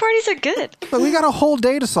 Slumber parties are good. but we got a whole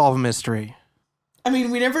day to solve a mystery. I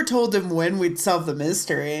mean, we never told him when we'd solve the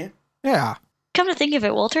mystery. Yeah. Come to think of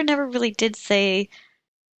it, Walter never really did say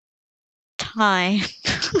time.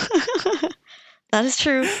 That is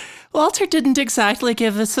true. Walter didn't exactly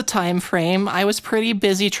give us a time frame. I was pretty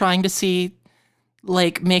busy trying to see,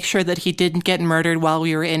 like, make sure that he didn't get murdered while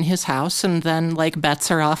we were in his house, and then, like,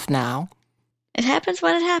 bets are off now. It happens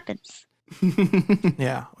when it happens.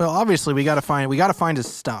 Yeah. Well, obviously we got to find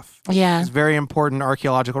his stuff. Yeah. It's very important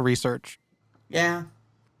archaeological research. Yeah.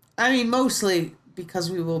 I mean, mostly because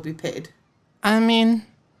we will be paid. I mean,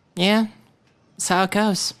 yeah, that's how it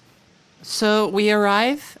goes. So we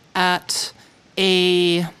arrive at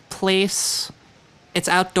a place, it's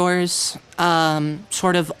outdoors,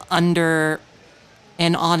 sort of under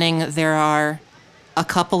an awning. There are a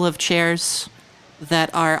couple of chairs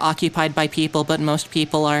that are occupied by people, but most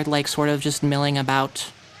people are, like, sort of just milling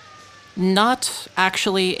about. Not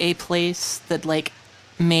actually a place that, like,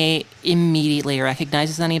 may immediately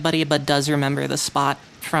recognizes anybody, but does remember the spot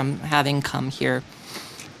from having come here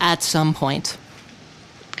at some point.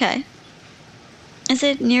 Okay. Is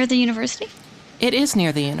it near the university? It is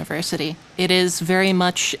near the university. It is very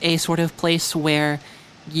much a sort of place where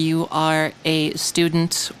you are a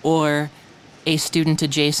student or a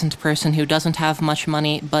student-adjacent person who doesn't have much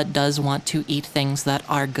money but does want to eat things that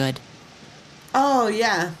are good. Oh,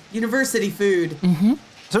 yeah. University food.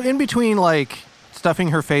 So in between, like, stuffing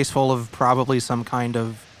her face full of probably some kind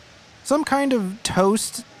of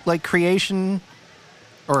toast, like, creation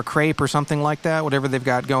or a crepe or something like that, whatever they've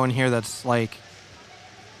got going here that's, like,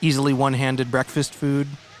 easily one-handed breakfast food.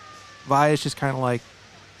 Vi is just kind of like,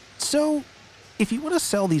 so if you want to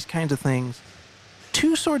sell these kinds of things,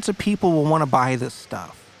 two sorts of people will want to buy this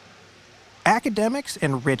stuff. Academics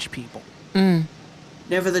and rich people.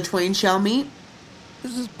 Never the twain shall meet.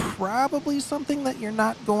 This is probably something that you're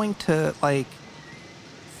not going to, like,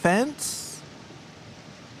 fence.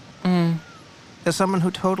 As someone who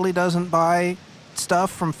totally doesn't buy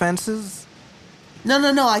stuff from fences.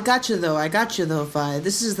 No. I got you though, Vi.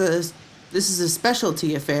 This is a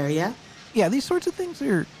specialty affair, yeah? Yeah, these sorts of things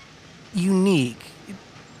are unique.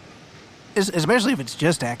 Especially if it's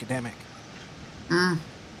just academic.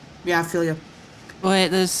 Yeah, I feel you.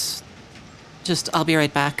 Wait, I'll be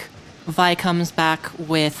right back. Vi comes back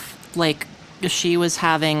with, like, she was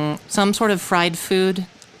having some sort of fried food,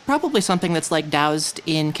 probably something that's, like, doused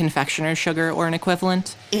in confectioner's sugar or an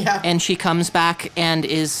equivalent. Yeah. And she comes back and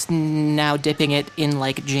is now dipping it in,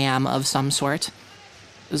 like, jam of some sort.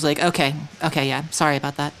 It was like, okay, yeah, sorry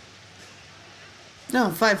about that. No,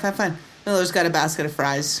 fine. Miller's got a basket of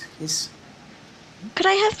fries. Could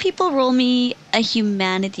I have people roll me a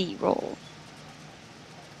humanity roll?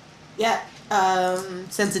 Yeah,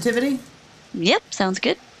 sensitivity? Yep, sounds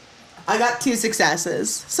good. I got 2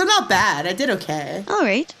 successes, so not bad. I did okay. All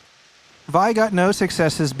right. Vi got no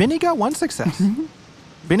successes. Binny got 1 success.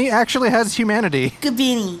 Binny actually has humanity. Good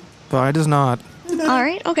beanie. Vi does not. All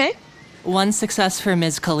right, okay. 1 success for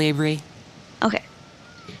Ms. Calibri. Okay.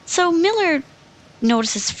 So Miller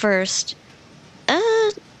notices first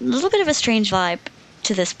a little bit of a strange vibe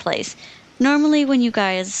to this place. Normally when you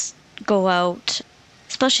guys go out,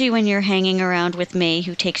 especially when you're hanging around with May,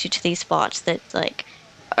 who takes you to these spots that, like,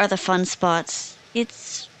 are the fun spots,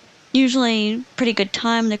 it's usually pretty good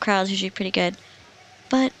time. The crowd's usually pretty good.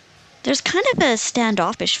 But there's kind of a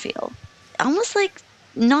standoffish feel. Almost like,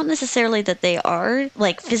 not necessarily that they are,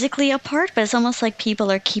 like, physically apart, but it's almost like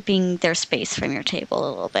people are keeping their space from your table a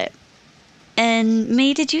little bit. And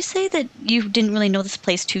May, did you say that you didn't really know this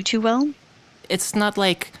place too well? It's not,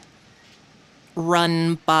 like,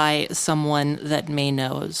 run by someone that May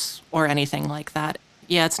knows or anything like that.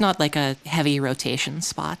 Yeah, it's not like a heavy rotation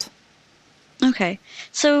spot. Okay.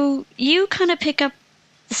 So you kind of pick up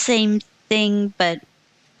the same thing, but,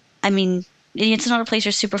 I mean, it's not a place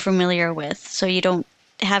you're super familiar with, so you don't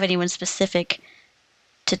have anyone specific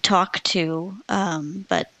to talk to,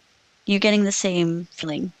 but you're getting the same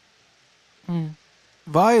feeling.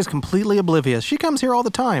 Vi is completely oblivious. She comes here all the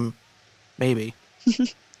time. Maybe.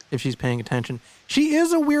 If she's paying attention. She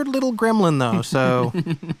is a weird little gremlin, though, so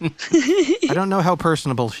I don't know how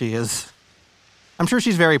personable she is. I'm sure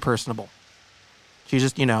she's very personable. She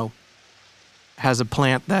just, has a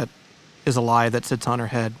plant that is alive that sits on her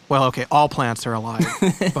head. Well, okay, all plants are alive,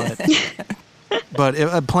 but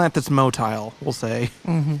a plant that's motile, we'll say.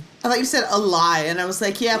 I thought you said a lie, and I was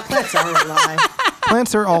like, yeah, plants are a lie.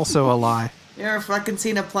 Plants are also a lie. You ever fucking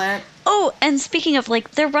seen a plant? Oh, and speaking of,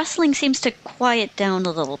 their rustling seems to quiet down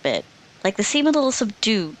a little bit. They seem a little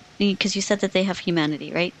subdued, because you said that they have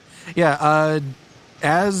humanity, right? Yeah,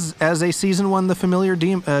 as a season 1 The Familiar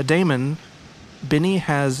Daemon, Binny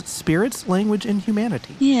has spirits, language, and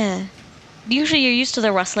humanity. Yeah. Usually you're used to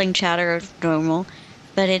the rustling chatter of normal,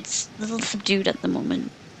 but it's a little subdued at the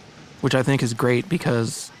moment. Which I think is great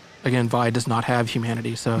because, again, Vi does not have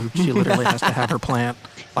humanity, so she literally has to have her plant,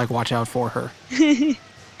 watch out for her.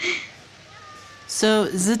 So,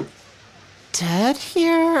 is it dead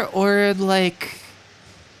here? Or,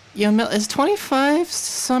 is 25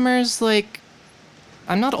 summers,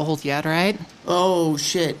 I'm not old yet, right? Oh,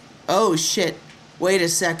 shit. Wait a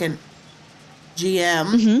second. GM.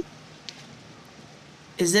 Mm-hmm.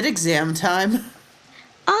 Is it exam time?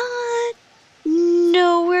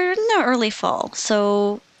 No, we're in the early fall,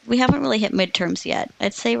 so we haven't really hit midterms yet.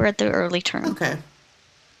 I'd say we're at the early term. Okay.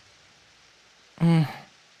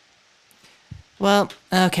 Well,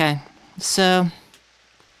 okay. So,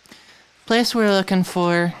 place we're looking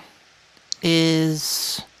for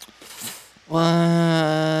is,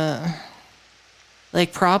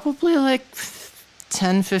 probably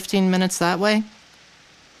 10, 15 minutes that way.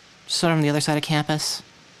 Sort of on the other side of campus.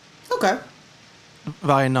 Okay.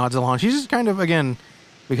 Vi nods along. She's just kind of, again,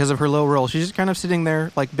 because of her low roll, she's just kind of sitting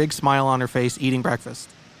there, big smile on her face, eating breakfast.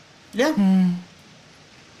 Yeah.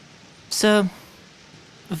 So,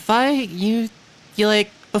 Vi, you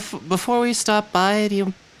before we stop by, do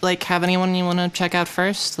you, have anyone you want to check out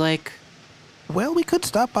first? Well, we could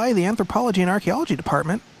stop by the anthropology and archaeology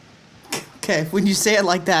department. Okay, when you say it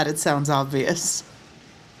like that, it sounds obvious.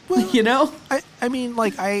 Well, I mean,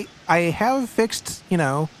 I have fixed,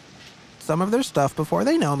 some of their stuff before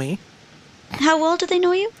they know me. How well do they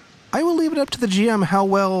know you? I will leave it up to the GM how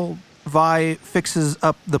well Vi fixes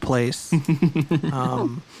up the place,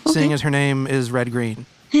 seeing as her name is Red Green.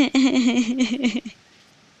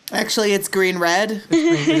 Actually, it's green-red.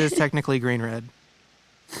 It is technically green-red.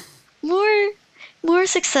 More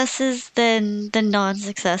successes than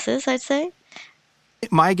non-successes, I'd say.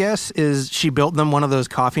 My guess is she built them one of those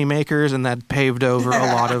coffee makers, and that paved over a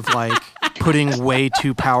lot of, putting way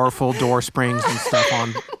too powerful door springs and stuff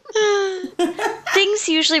on. Things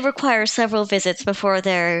usually require several visits before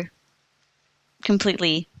they're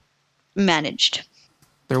completely managed.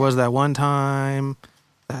 There was that one time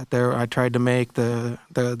that I tried to make the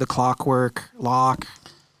clockwork lock,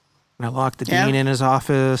 and I locked the dean in his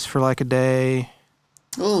office for a day.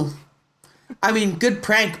 Ooh. I mean, good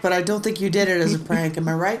prank, but I don't think you did it as a prank, am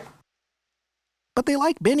I right? But they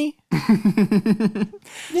like Binny.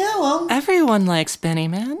 Yeah, well, Everyone likes Benny,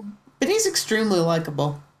 man. Benny's extremely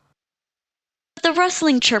likable. The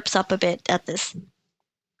rustling chirps up a bit at this.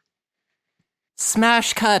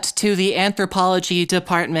 Smash cut to the anthropology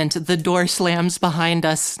department. The door slams behind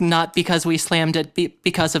us, not because we slammed it,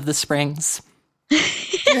 because of the springs.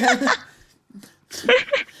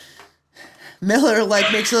 Miller,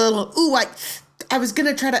 makes a little, ooh, I was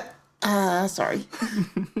gonna try to, sorry.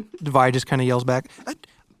 Vi just kind of yells back,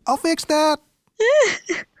 I'll fix that.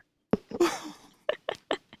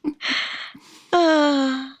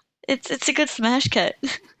 It's a good smash cut.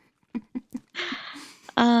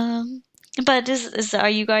 But are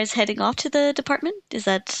you guys heading off to the department? Is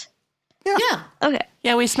that... Yeah. Okay.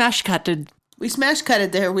 Yeah, we smash cutted. We smash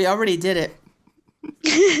cutted there. We already did it.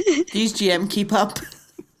 These GM keep up.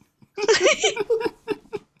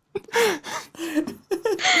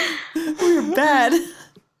 We're bad.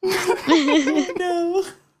 Oh, no.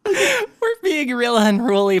 We're being real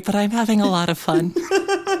unruly, but I'm having a lot of fun.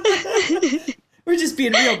 We're just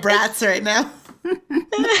being real brats right now.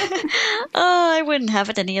 Oh, I wouldn't have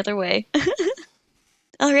it any other way.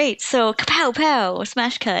 All right, so kapow pow,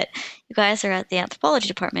 smash cut. You guys are at the anthropology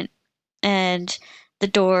department, and the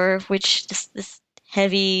door, which this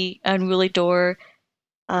heavy, unruly door,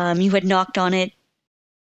 you had knocked on it.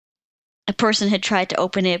 A person had tried to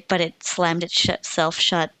open it, but it slammed itself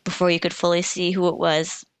shut before you could fully see who it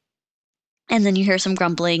was. And then you hear some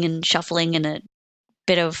grumbling and shuffling and a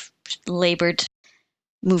bit of labored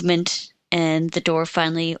movement and the door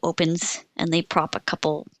finally opens, and they prop a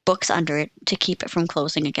couple books under it to keep it from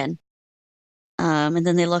closing again. And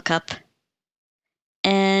then they look up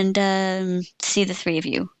and see the three of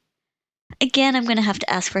you. Again, I'm going to have to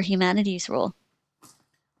ask for a humanities roll.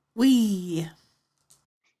 Wee.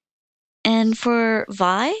 And for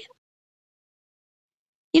Vi,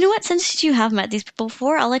 you know what? Since you have met these people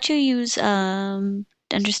before, I'll let you use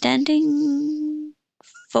understanding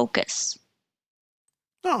focus.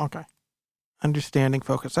 Oh, okay. Understanding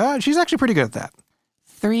focus. She's actually pretty good at that.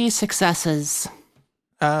 3 successes.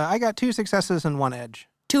 I got 2 successes and 1 edge.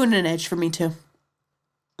 2 and an edge for me, too.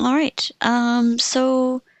 All right.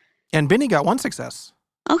 So... And Benny got 1 success.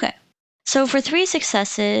 Okay. So for 3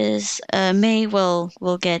 successes, May will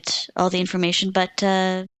get all the information, but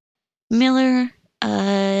Miller,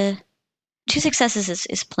 2 successes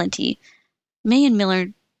is plenty. May and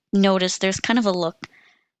Miller notice there's kind of a look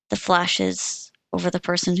that flashes over the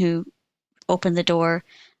person who opened the door.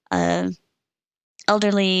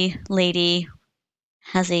 Elderly lady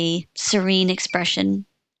has a serene expression,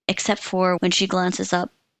 except for when she glances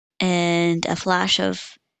up, and a flash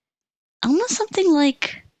of almost something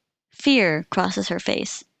like fear crosses her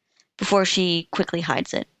face before she quickly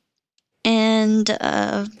hides it. And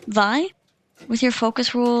Vi, with your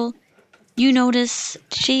focus roll, you notice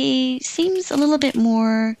she seems a little bit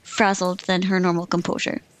more frazzled than her normal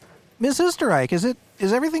composure. Miss Easterike, is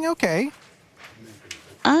everything okay?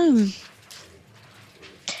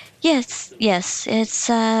 Yes, it's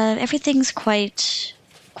everything's quite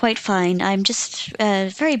fine. I'm just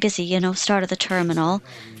very busy, start of the term and all.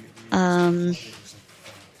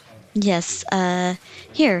 Yes,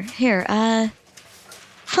 here,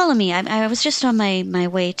 follow me. I was just on my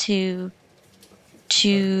way to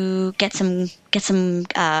get some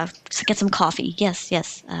coffee.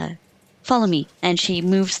 Yes, follow me. And she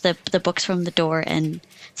moves the books from the door and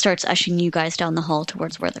starts ushering you guys down the hall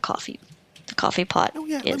towards where the coffee pot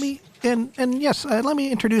is. Let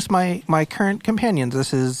me introduce my current companions.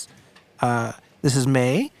 This is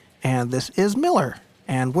May, and this is Miller,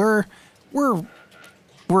 and we're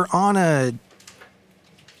on a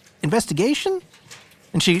investigation.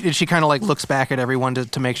 And she kind of like looks back at everyone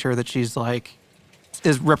to make sure that she's like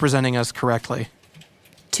is representing us correctly.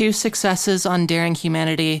 2 successes on daring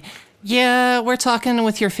humanity. Yeah, we're talking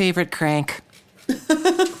with your favorite crank.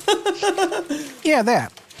 Yeah,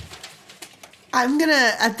 that. I'm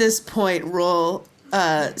gonna, at this point, roll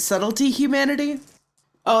subtlety humanity.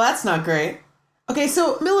 Oh, that's not great. Okay,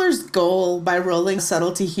 so Miller's goal by rolling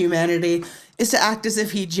subtlety humanity is to act as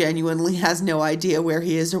if he genuinely has no idea where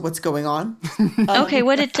he is or what's going on. Okay,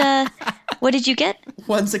 what did you get?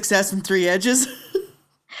 1 success and 3 edges.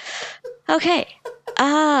 Okay.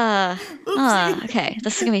 Okay.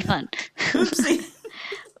 This is gonna be fun. Oopsie.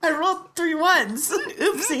 I rolled 3 ones.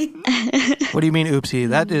 Oopsie. What do you mean, oopsie?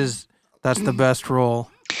 That's the best roll.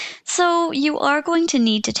 So you are going to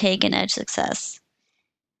need to take an edge success.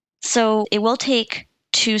 So it will take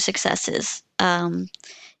 2 successes.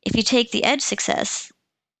 If you take the edge success,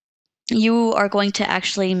 you are going to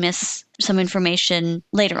actually miss some information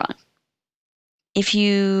later on. If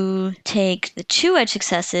you take the 2 edge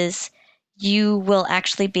successes, you will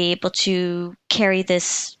actually be able to carry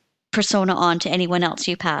this persona on to anyone else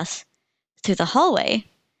you pass through the hallway.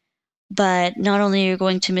 But not only are you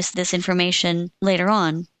going to miss this information later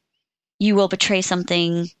on, you will betray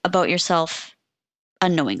something about yourself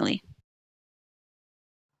unknowingly.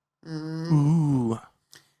 Ooh.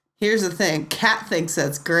 Here's the thing. Kat thinks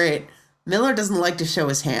that's great. Miller doesn't like to show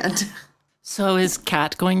his hand. So is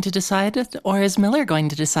Kat going to decide it, or is Miller going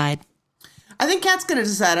to decide? I think Kat's going to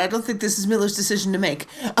decide. I don't think this is Miller's decision to make.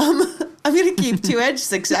 I'm going to keep 2 edge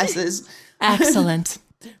successes. Excellent.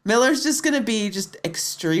 Miller's just going to be just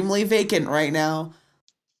extremely vacant right now.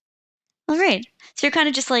 All right. So you're kind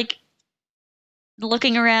of just like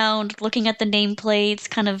looking around, looking at the nameplates,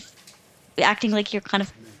 kind of acting like you're kind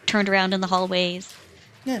of turned around in the hallways.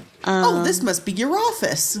 Yeah. This must be your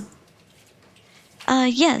office.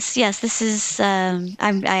 Yes. This is.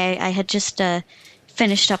 I had just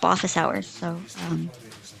finished up office hours, so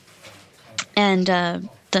and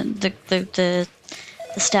the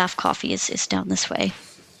staff coffee is down this way,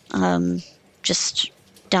 just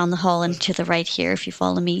down the hall and to the right here. If you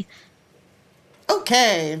follow me.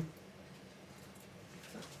 Okay.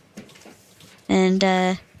 And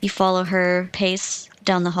you follow her pace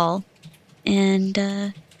down the hall,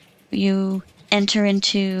 and you enter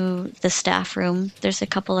into the staff room. There's a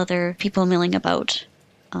couple other people milling about.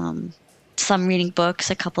 Some reading books,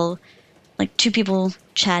 a couple, like 2 people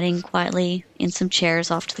chatting quietly in some chairs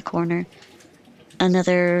off to the corner.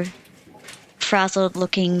 Another frazzled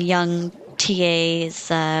looking young TA is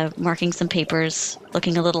marking some papers,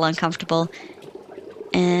 looking a little uncomfortable.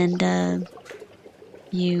 And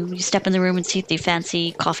you step in the room and see the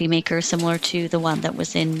fancy coffee maker similar to the one that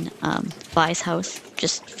was in Vi's house,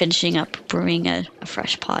 just finishing up brewing a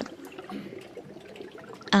fresh pot.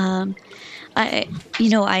 I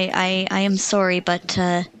am sorry, but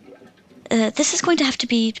this is going to have to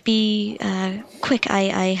be quick.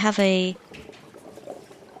 I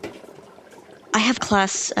have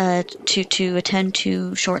class to attend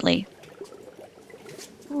to shortly.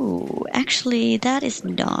 Ooh, actually, that is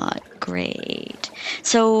not great.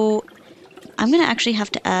 So, I'm gonna actually have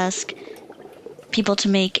to ask people to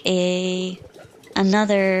make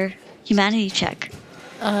another humanity check.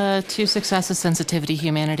 2 successes, sensitivity,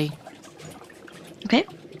 humanity. Okay.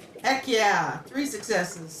 Heck yeah. 3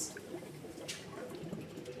 successes.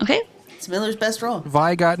 Okay. It's Miller's best roll.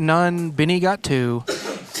 Vi got none, Benny got 2.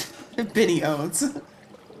 Benny owns.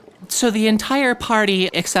 So the entire party,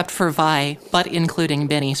 except for Vi, but including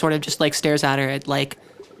Benny, sort of just like stares at her like,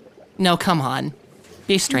 no, come on.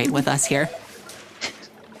 Be straight with us here.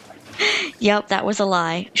 Yep, that was a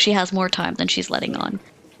lie. She has more time than she's letting on.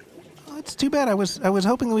 Oh, it's too bad. I was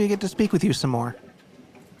hoping we would get to speak with you some more.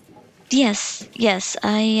 Yes.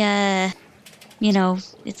 I,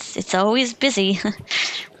 it's always busy.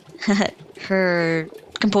 Her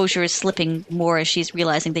composure is slipping more as she's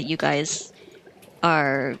realizing that you guys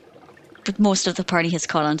are... Most of the party has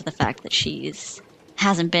caught on to the fact that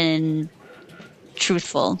hasn't been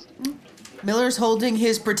truthful. Miller's holding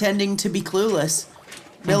his pretending to be clueless.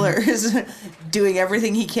 Miller is doing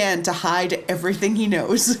everything he can to hide everything he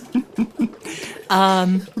knows.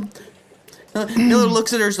 Miller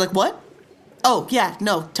looks at her, is like, what? Oh, yeah,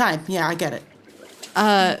 no, time. Yeah, I get it.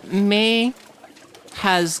 May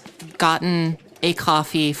has gotten a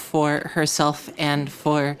coffee for herself and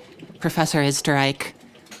for Professor Isterreich,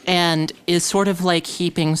 and is sort of like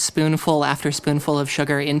heaping spoonful after spoonful of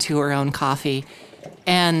sugar into her own coffee,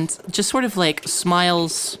 and just sort of like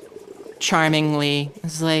smiles charmingly.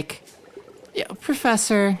 Is like, yeah,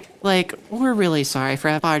 Professor, like, we're really sorry for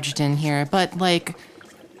having barged in here, but like,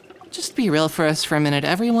 just be real for us for a minute.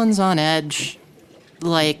 Everyone's on edge.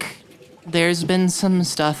 Like, there's been some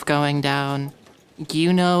stuff going down.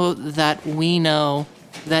 You know that we know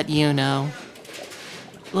that you know.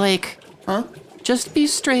 Like, Huh? just be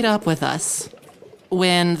straight up with us.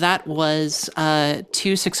 When that was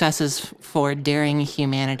 2 successes for daring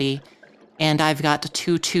humanity, and I've got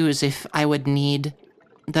 2 2s if I would need,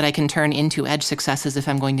 that I can turn into edge successes if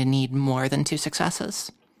I'm going to need more than 2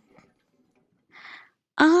 successes.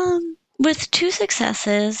 With 2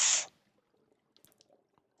 successes,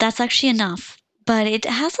 that's actually enough. But it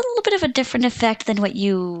has a little bit of a different effect than what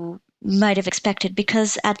you might have expected,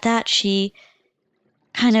 because at that she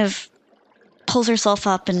kind of pulls herself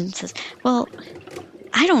up and says, well,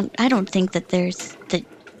 I don't think that there's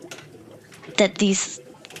that these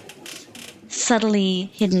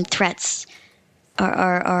subtly hidden threats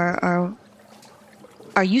are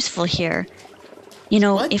useful here. You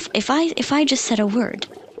know, What? if I just said a word,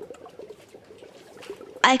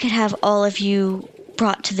 I could have all of you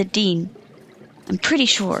brought to the dean. I'm pretty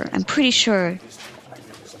sure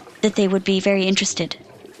that they would be very interested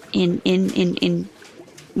in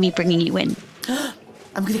me bringing you in.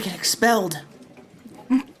 I'm gonna get expelled.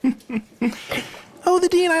 Oh, the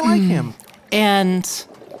dean, I like him. And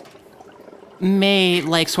May,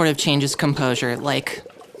 like, sort of changes composure, like,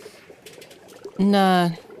 nah.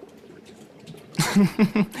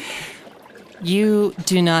 You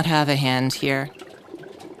do not have a hand here.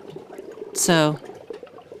 So,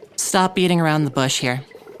 stop beating around the bush here.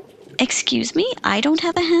 Excuse me? I don't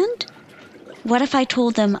have a hand? What if I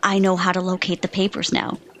told them I know how to locate the papers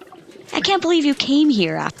now? I can't believe you came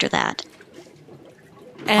here after that.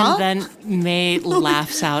 And then May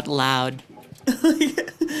laughs out loud.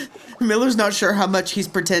 Miller's not sure how much he's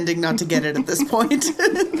pretending not to get it at this point.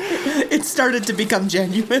 It started to become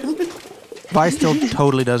genuine. Vi still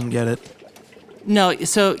totally doesn't get it. No,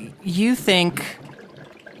 so you think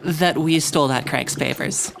that we stole that Craig's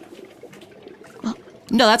papers?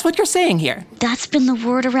 No, that's what you're saying here. That's been the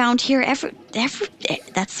word around here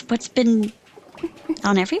that's what's been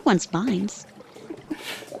on everyone's minds.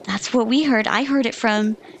 That's what we heard. I heard it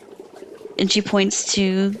from, and she points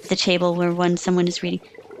to the table where someone is reading.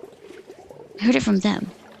 I heard it from them.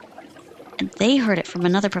 And they heard it from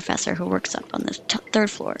another professor who works up on the 3rd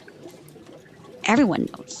floor. Everyone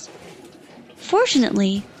knows.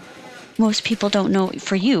 Fortunately, most people don't know,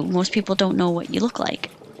 for you, most people don't know what you look like.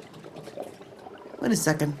 Wait a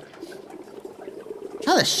second.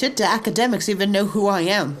 How the shit do academics even know who I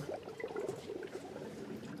am?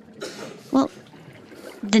 Well,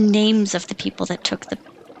 the names of the people that took the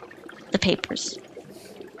papers.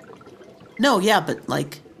 No, yeah, but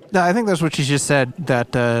like, No, I think that's what she just said,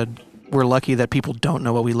 that we're lucky that people don't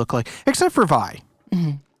know what we look like, except for Vi.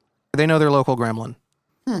 Mm-hmm. They know their local gremlin.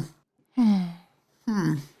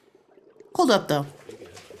 hold up though.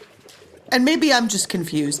 And maybe I'm just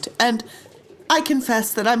confused. And I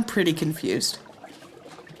confess that I'm pretty confused.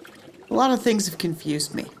 A lot of things have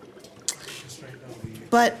confused me.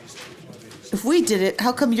 But if we did it,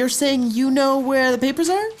 how come you're saying you know where the papers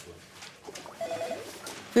are?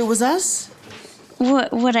 If it was us?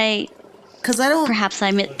 What I Because I don't... perhaps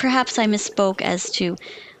I misspoke as to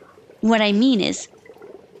what I mean is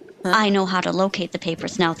I know how to locate the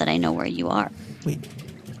papers now that I know where you are.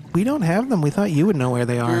 We don't have them. We thought you would know where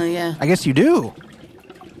they are. Oh, yeah. I guess you do.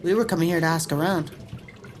 We were coming here to ask around.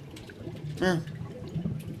 Yeah.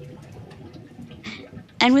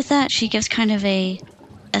 And with that, she gives kind of a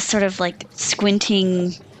sort of like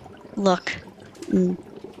squinting look and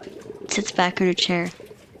sits back in her chair.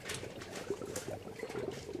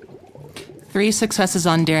 3 successes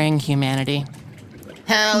on daring humanity.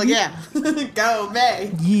 Hell yeah. Go,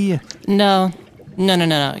 May. Yeah. No.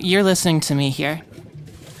 You're listening to me here.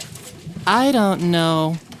 I don't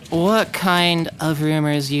know what kind of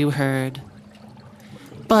rumors you heard,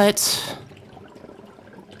 but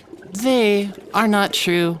they are not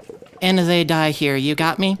true, and they die here. You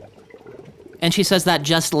got me? And she says that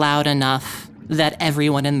just loud enough that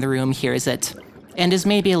everyone in the room hears it, and is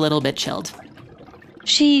maybe a little bit chilled.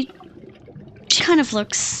 She kind of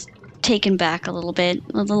looks taken back a little bit,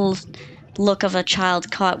 a little look of a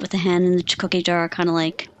child caught with a hand in the cookie jar, kind of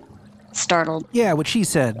like startled. Yeah, what she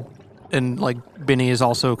said. And, like, Benny is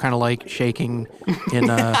also kind of, like, shaking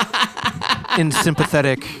in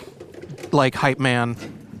sympathetic, like, hype man.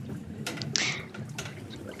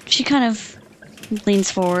 She kind of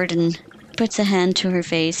leans forward and puts a hand to her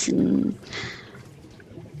face and,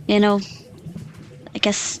 you know, I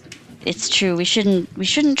guess it's true. We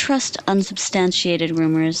shouldn't trust unsubstantiated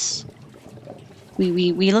rumors.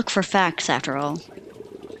 We look for facts, after all.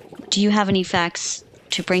 Do you have any facts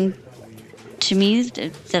to bring to me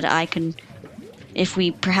that I can, if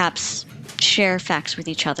we perhaps share facts with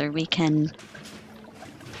each other, we can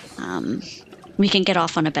get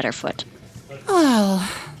off on a better foot? Well,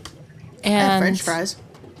 and French fries.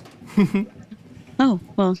 Oh,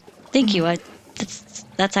 well, thank you.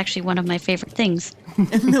 That's actually one of my favorite things.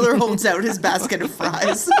 And Miller holds out his basket of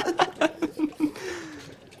fries.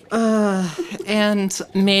 And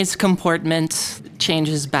May's comportment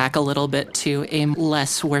changes back a little bit to a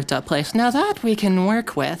less worked up place. Now that we can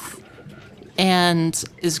work with, and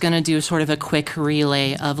is going to do sort of a quick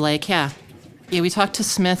relay of like, yeah, we talked to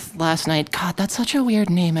Smith last night. God, that's such a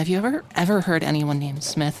weird name. Have you ever heard anyone named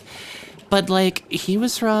Smith? But like, he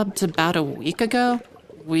was robbed about a week ago.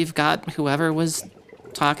 We've got whoever was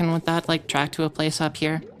talking with that, like, tracked to a place up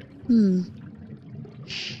here.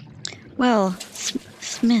 Well,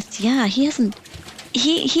 Smith, yeah, he hasn't.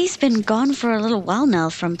 He's been gone for a little while now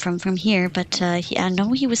from here, but I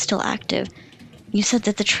know he was still active. You said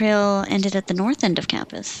that the trail ended at the north end of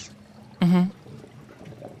campus. Mm-hmm.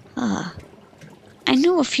 I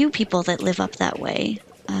know a few people that live up that way.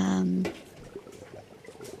 You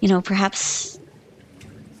know, perhaps.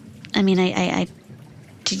 I mean, I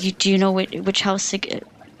do you know which house?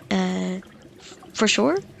 For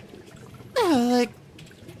sure. Yeah,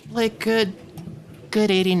 like good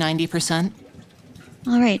 80-90%.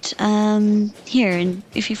 All right. Here, and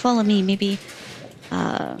if you follow me, maybe,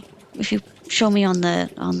 if you show me on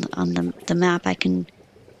the map, I can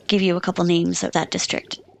give you a couple names of that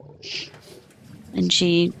district. And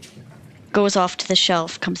she goes off to the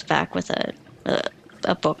shelf, comes back with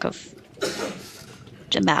a book of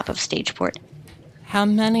a map of Stageport. How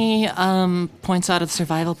many points out of the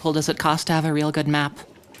survival pool does it cost to have a real good map?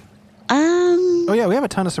 Oh, yeah, we have a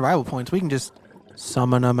ton of survival points. We can just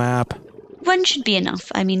summon a map. One should be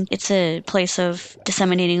enough. I mean, it's a place of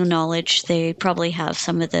disseminating knowledge. They probably have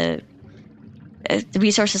some of the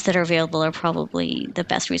resources that are available are probably the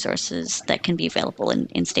best resources that can be available in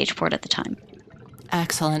Stageport at the time.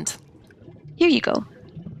 Excellent. Here you go.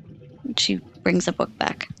 She brings a book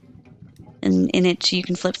back. And in it, you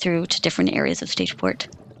can flip through to different areas of Stageport.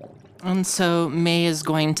 And so May is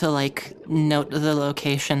going to, like, note the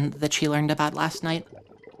location that she learned about last night.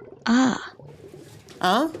 Ah.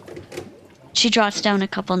 Huh? She jots down a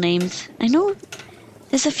couple names. I know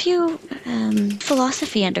there's a few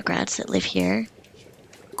philosophy undergrads that live here.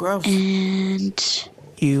 Gross. And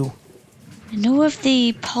You. I know of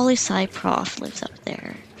the poli-sci prof lives up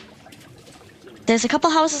there. There's a couple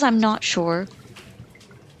houses I'm not sure,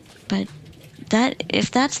 but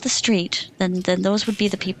if that's the street, then those would be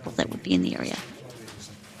the people that would be in the area.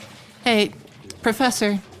 Hey,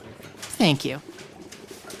 Professor, thank you.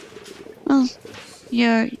 Well,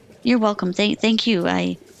 you're welcome. Thank you.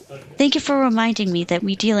 Thank you for reminding me that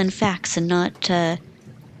we deal in facts and not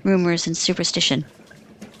rumors and superstition.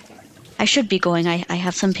 I should be going. I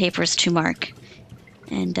have some papers to mark.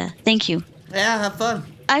 And thank you. Yeah, have fun.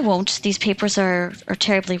 I won't. These papers are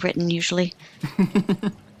terribly written usually.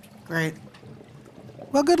 Great.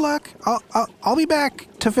 Well, good luck. I'll be back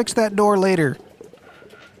to fix that door later.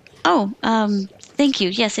 Oh, thank you.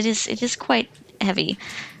 Yes, it is quite heavy.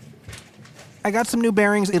 I got some new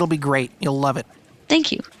bearings. It'll be great. You'll love it.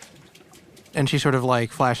 Thank you. And she sort of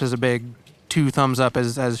like flashes a big 2 thumbs up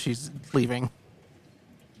as she's leaving.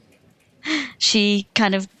 She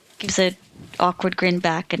kind of gives a awkward grin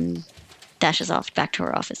back and dashes off back to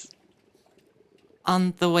her office.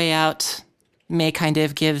 On the way out, May kind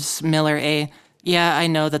of gives Miller a, yeah, I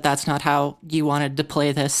know that's not how you wanted to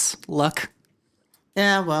play this look.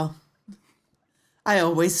 Yeah, well, I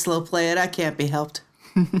always slow play it. I can't be helped.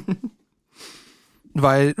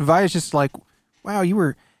 Vi is just like, wow, you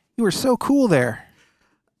were so cool there.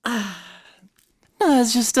 No,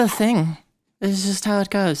 it's just a thing. It's just how it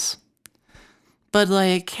goes. But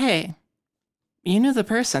like, hey, you knew the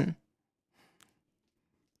person.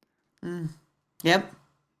 Yep.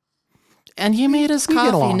 And you made us we get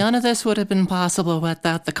coffee. along. None of this would have been possible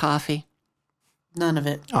without the coffee. None of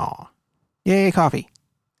it. Aw. Yay, coffee.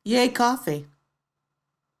 Yay, coffee.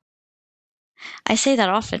 I say that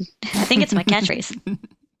often. I think it's my catchphrase.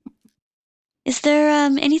 Is there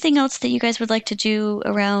anything else that you guys would like to do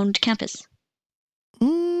around campus?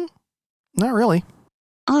 Not really.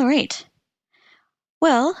 All right.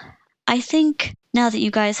 Well, I think now that you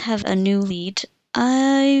guys have a new lead,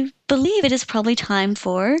 I believe it is probably time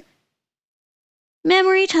for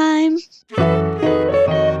memory time.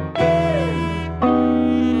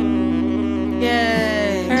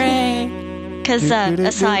 Yay. Hooray! Because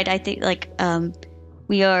aside, I think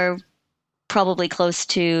we are probably close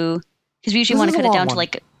to, because we usually This want is to a cut it long down to one.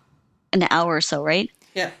 like an hour or so, right?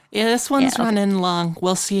 Yeah. Yeah, this one's Yeah, okay. running long.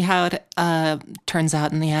 We'll see how it turns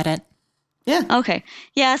out in the edit. Yeah. Okay.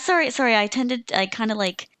 Yeah. Sorry. I kind of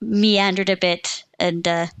like meandered a bit, and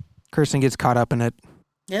Kirsten gets caught up in it.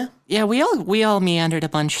 Yeah. Yeah, we all meandered a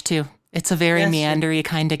bunch too. It's a very Yes, meandery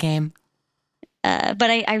kind of game. but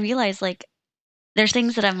I realized like there's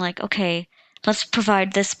things that I'm like, okay, let's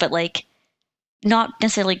provide this, but like not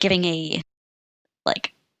necessarily giving a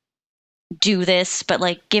like do this, but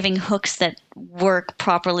like giving hooks that work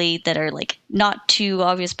properly, that are like not too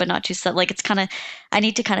obvious but not too subtle. Like it's kind of, I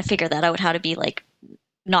need to kind of figure that out, how to be like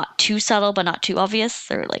not too subtle but not too obvious,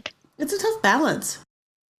 or like, It's a tough balance.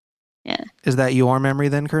 yeah. Is that your memory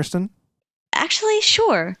then, Kirsten? Actually,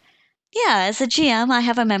 sure. Yeah, as a GM, I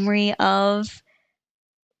have a memory of,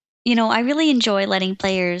 I really enjoy letting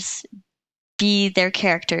players be their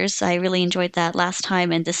characters. I really enjoyed that last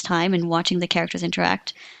time and this time, and watching the characters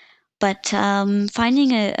interact. But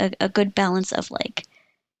finding a good balance of like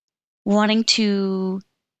wanting to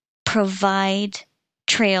provide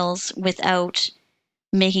trails without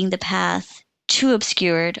making the path too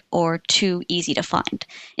obscured or too easy to find.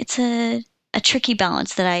 It's a tricky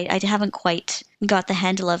balance that I haven't quite got the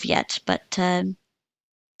handle of yet. But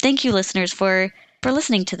thank you, listeners, for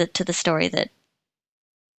listening to the story that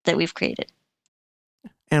we've created.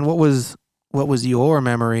 And what was your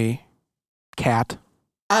memory, Kat?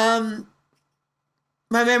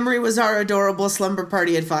 My memory was our adorable slumber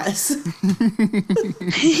party advice.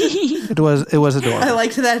 It was adorable. I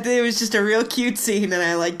liked that. It was just a real cute scene, and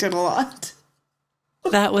I liked it a lot.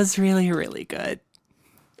 That was really, really good.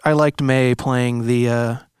 I liked May playing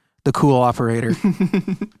the cool operator.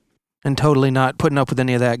 And totally not putting up with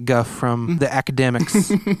any of that guff from the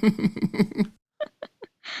academics.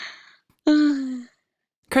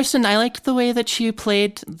 Kirsten, I liked the way that you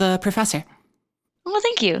played the professor. Well,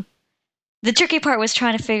 thank you. The tricky part was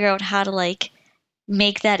trying to figure out how to like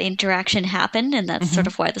make that interaction happen, and that's sort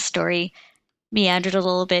of why the story meandered a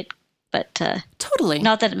little bit. But Totally.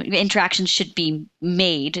 not that interaction should be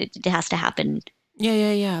made; it has to happen.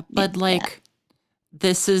 Yeah. But like,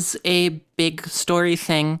 this is a big story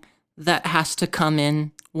thing that has to come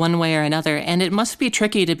in one way or another, and it must be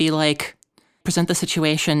tricky to be like present the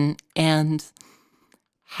situation and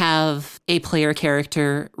have a player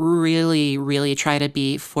character really, really try to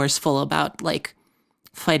be forceful about like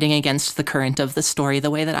fighting against the current of the story the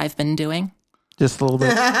way that I've been doing. Just a little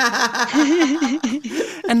bit.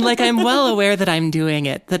 And like, I'm well aware that I'm doing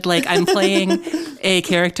it, that like I'm playing a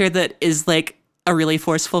character that is like a really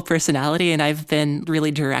forceful personality, and I've been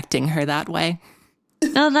really directing her that way.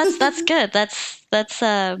 No, that's good.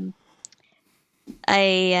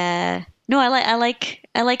 I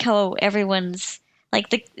like how everyone's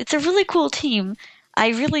like it's a really cool team.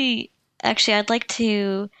 I'd like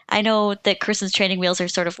to. I know that Kirsten's training wheels are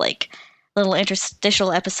sort of like little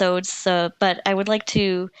interstitial episodes, but I would like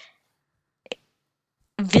to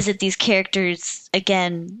visit these characters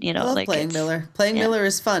again. You know, I love like playing Miller. Playing Miller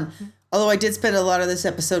is fun. Although I did spend a lot of this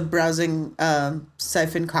episode browsing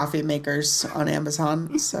siphon coffee makers on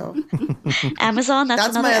Amazon. So Amazon.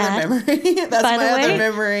 That's my ad. other memory. That's By my the other way,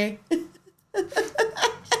 memory.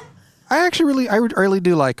 I really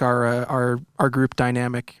do like our group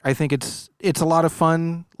dynamic. I think it's a lot of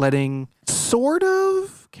fun letting sort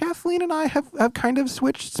of Kathleen and I have kind of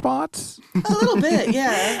switched spots. A little bit,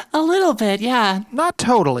 yeah. A little bit, yeah. Not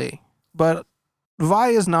totally, but Vi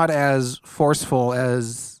is not as forceful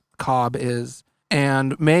as Cobb is,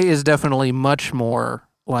 and May is definitely much more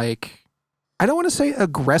like, I don't want to say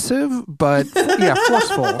aggressive, but yeah,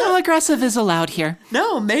 forceful. No, aggressive is allowed here.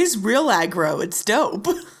 No, May's real aggro. It's dope.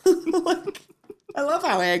 Like, I love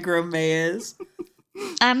how aggro May is.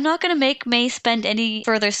 I'm not going to make May spend any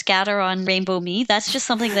further scatter on Rainbow Me. That's just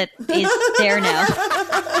something that is there now.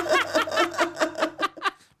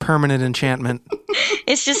 Permanent enchantment.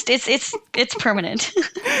 It's just it's permanent.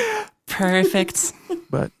 Perfect.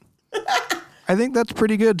 But I think that's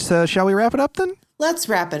pretty good. So shall we wrap it up then? Let's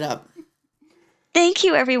wrap it up. Thank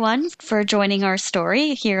you, everyone, for joining our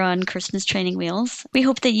story here on Kirsten's Training Wheels. We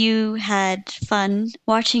hope that you had fun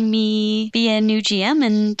watching me be a new GM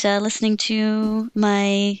and listening to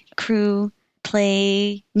my crew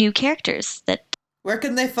play new characters. That Where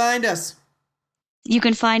can they find us? you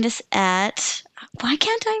can find us at... Why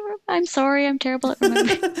can't I... I'm sorry, I'm terrible at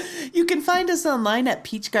remembering. You can find us online at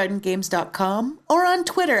peachgardengames.com or on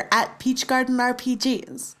Twitter at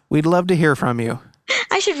peachgardenrpgs. We'd love to hear from you.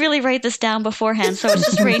 I should really write this down beforehand, so it's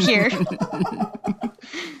just right here.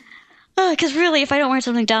 Because really, if I don't write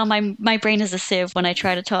something down, my brain is a sieve when I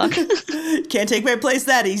try to talk. Can't take my place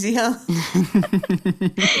that easy, huh?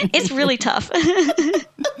 It's really tough.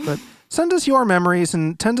 But send us your memories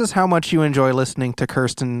and tell us how much you enjoy listening to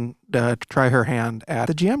Kirsten try her hand at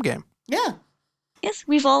the GM game. Yeah. Yes,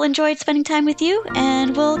 we've all enjoyed spending time with you,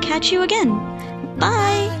 and we'll catch you again.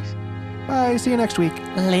 Bye! Bye. See you next week.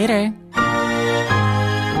 Later.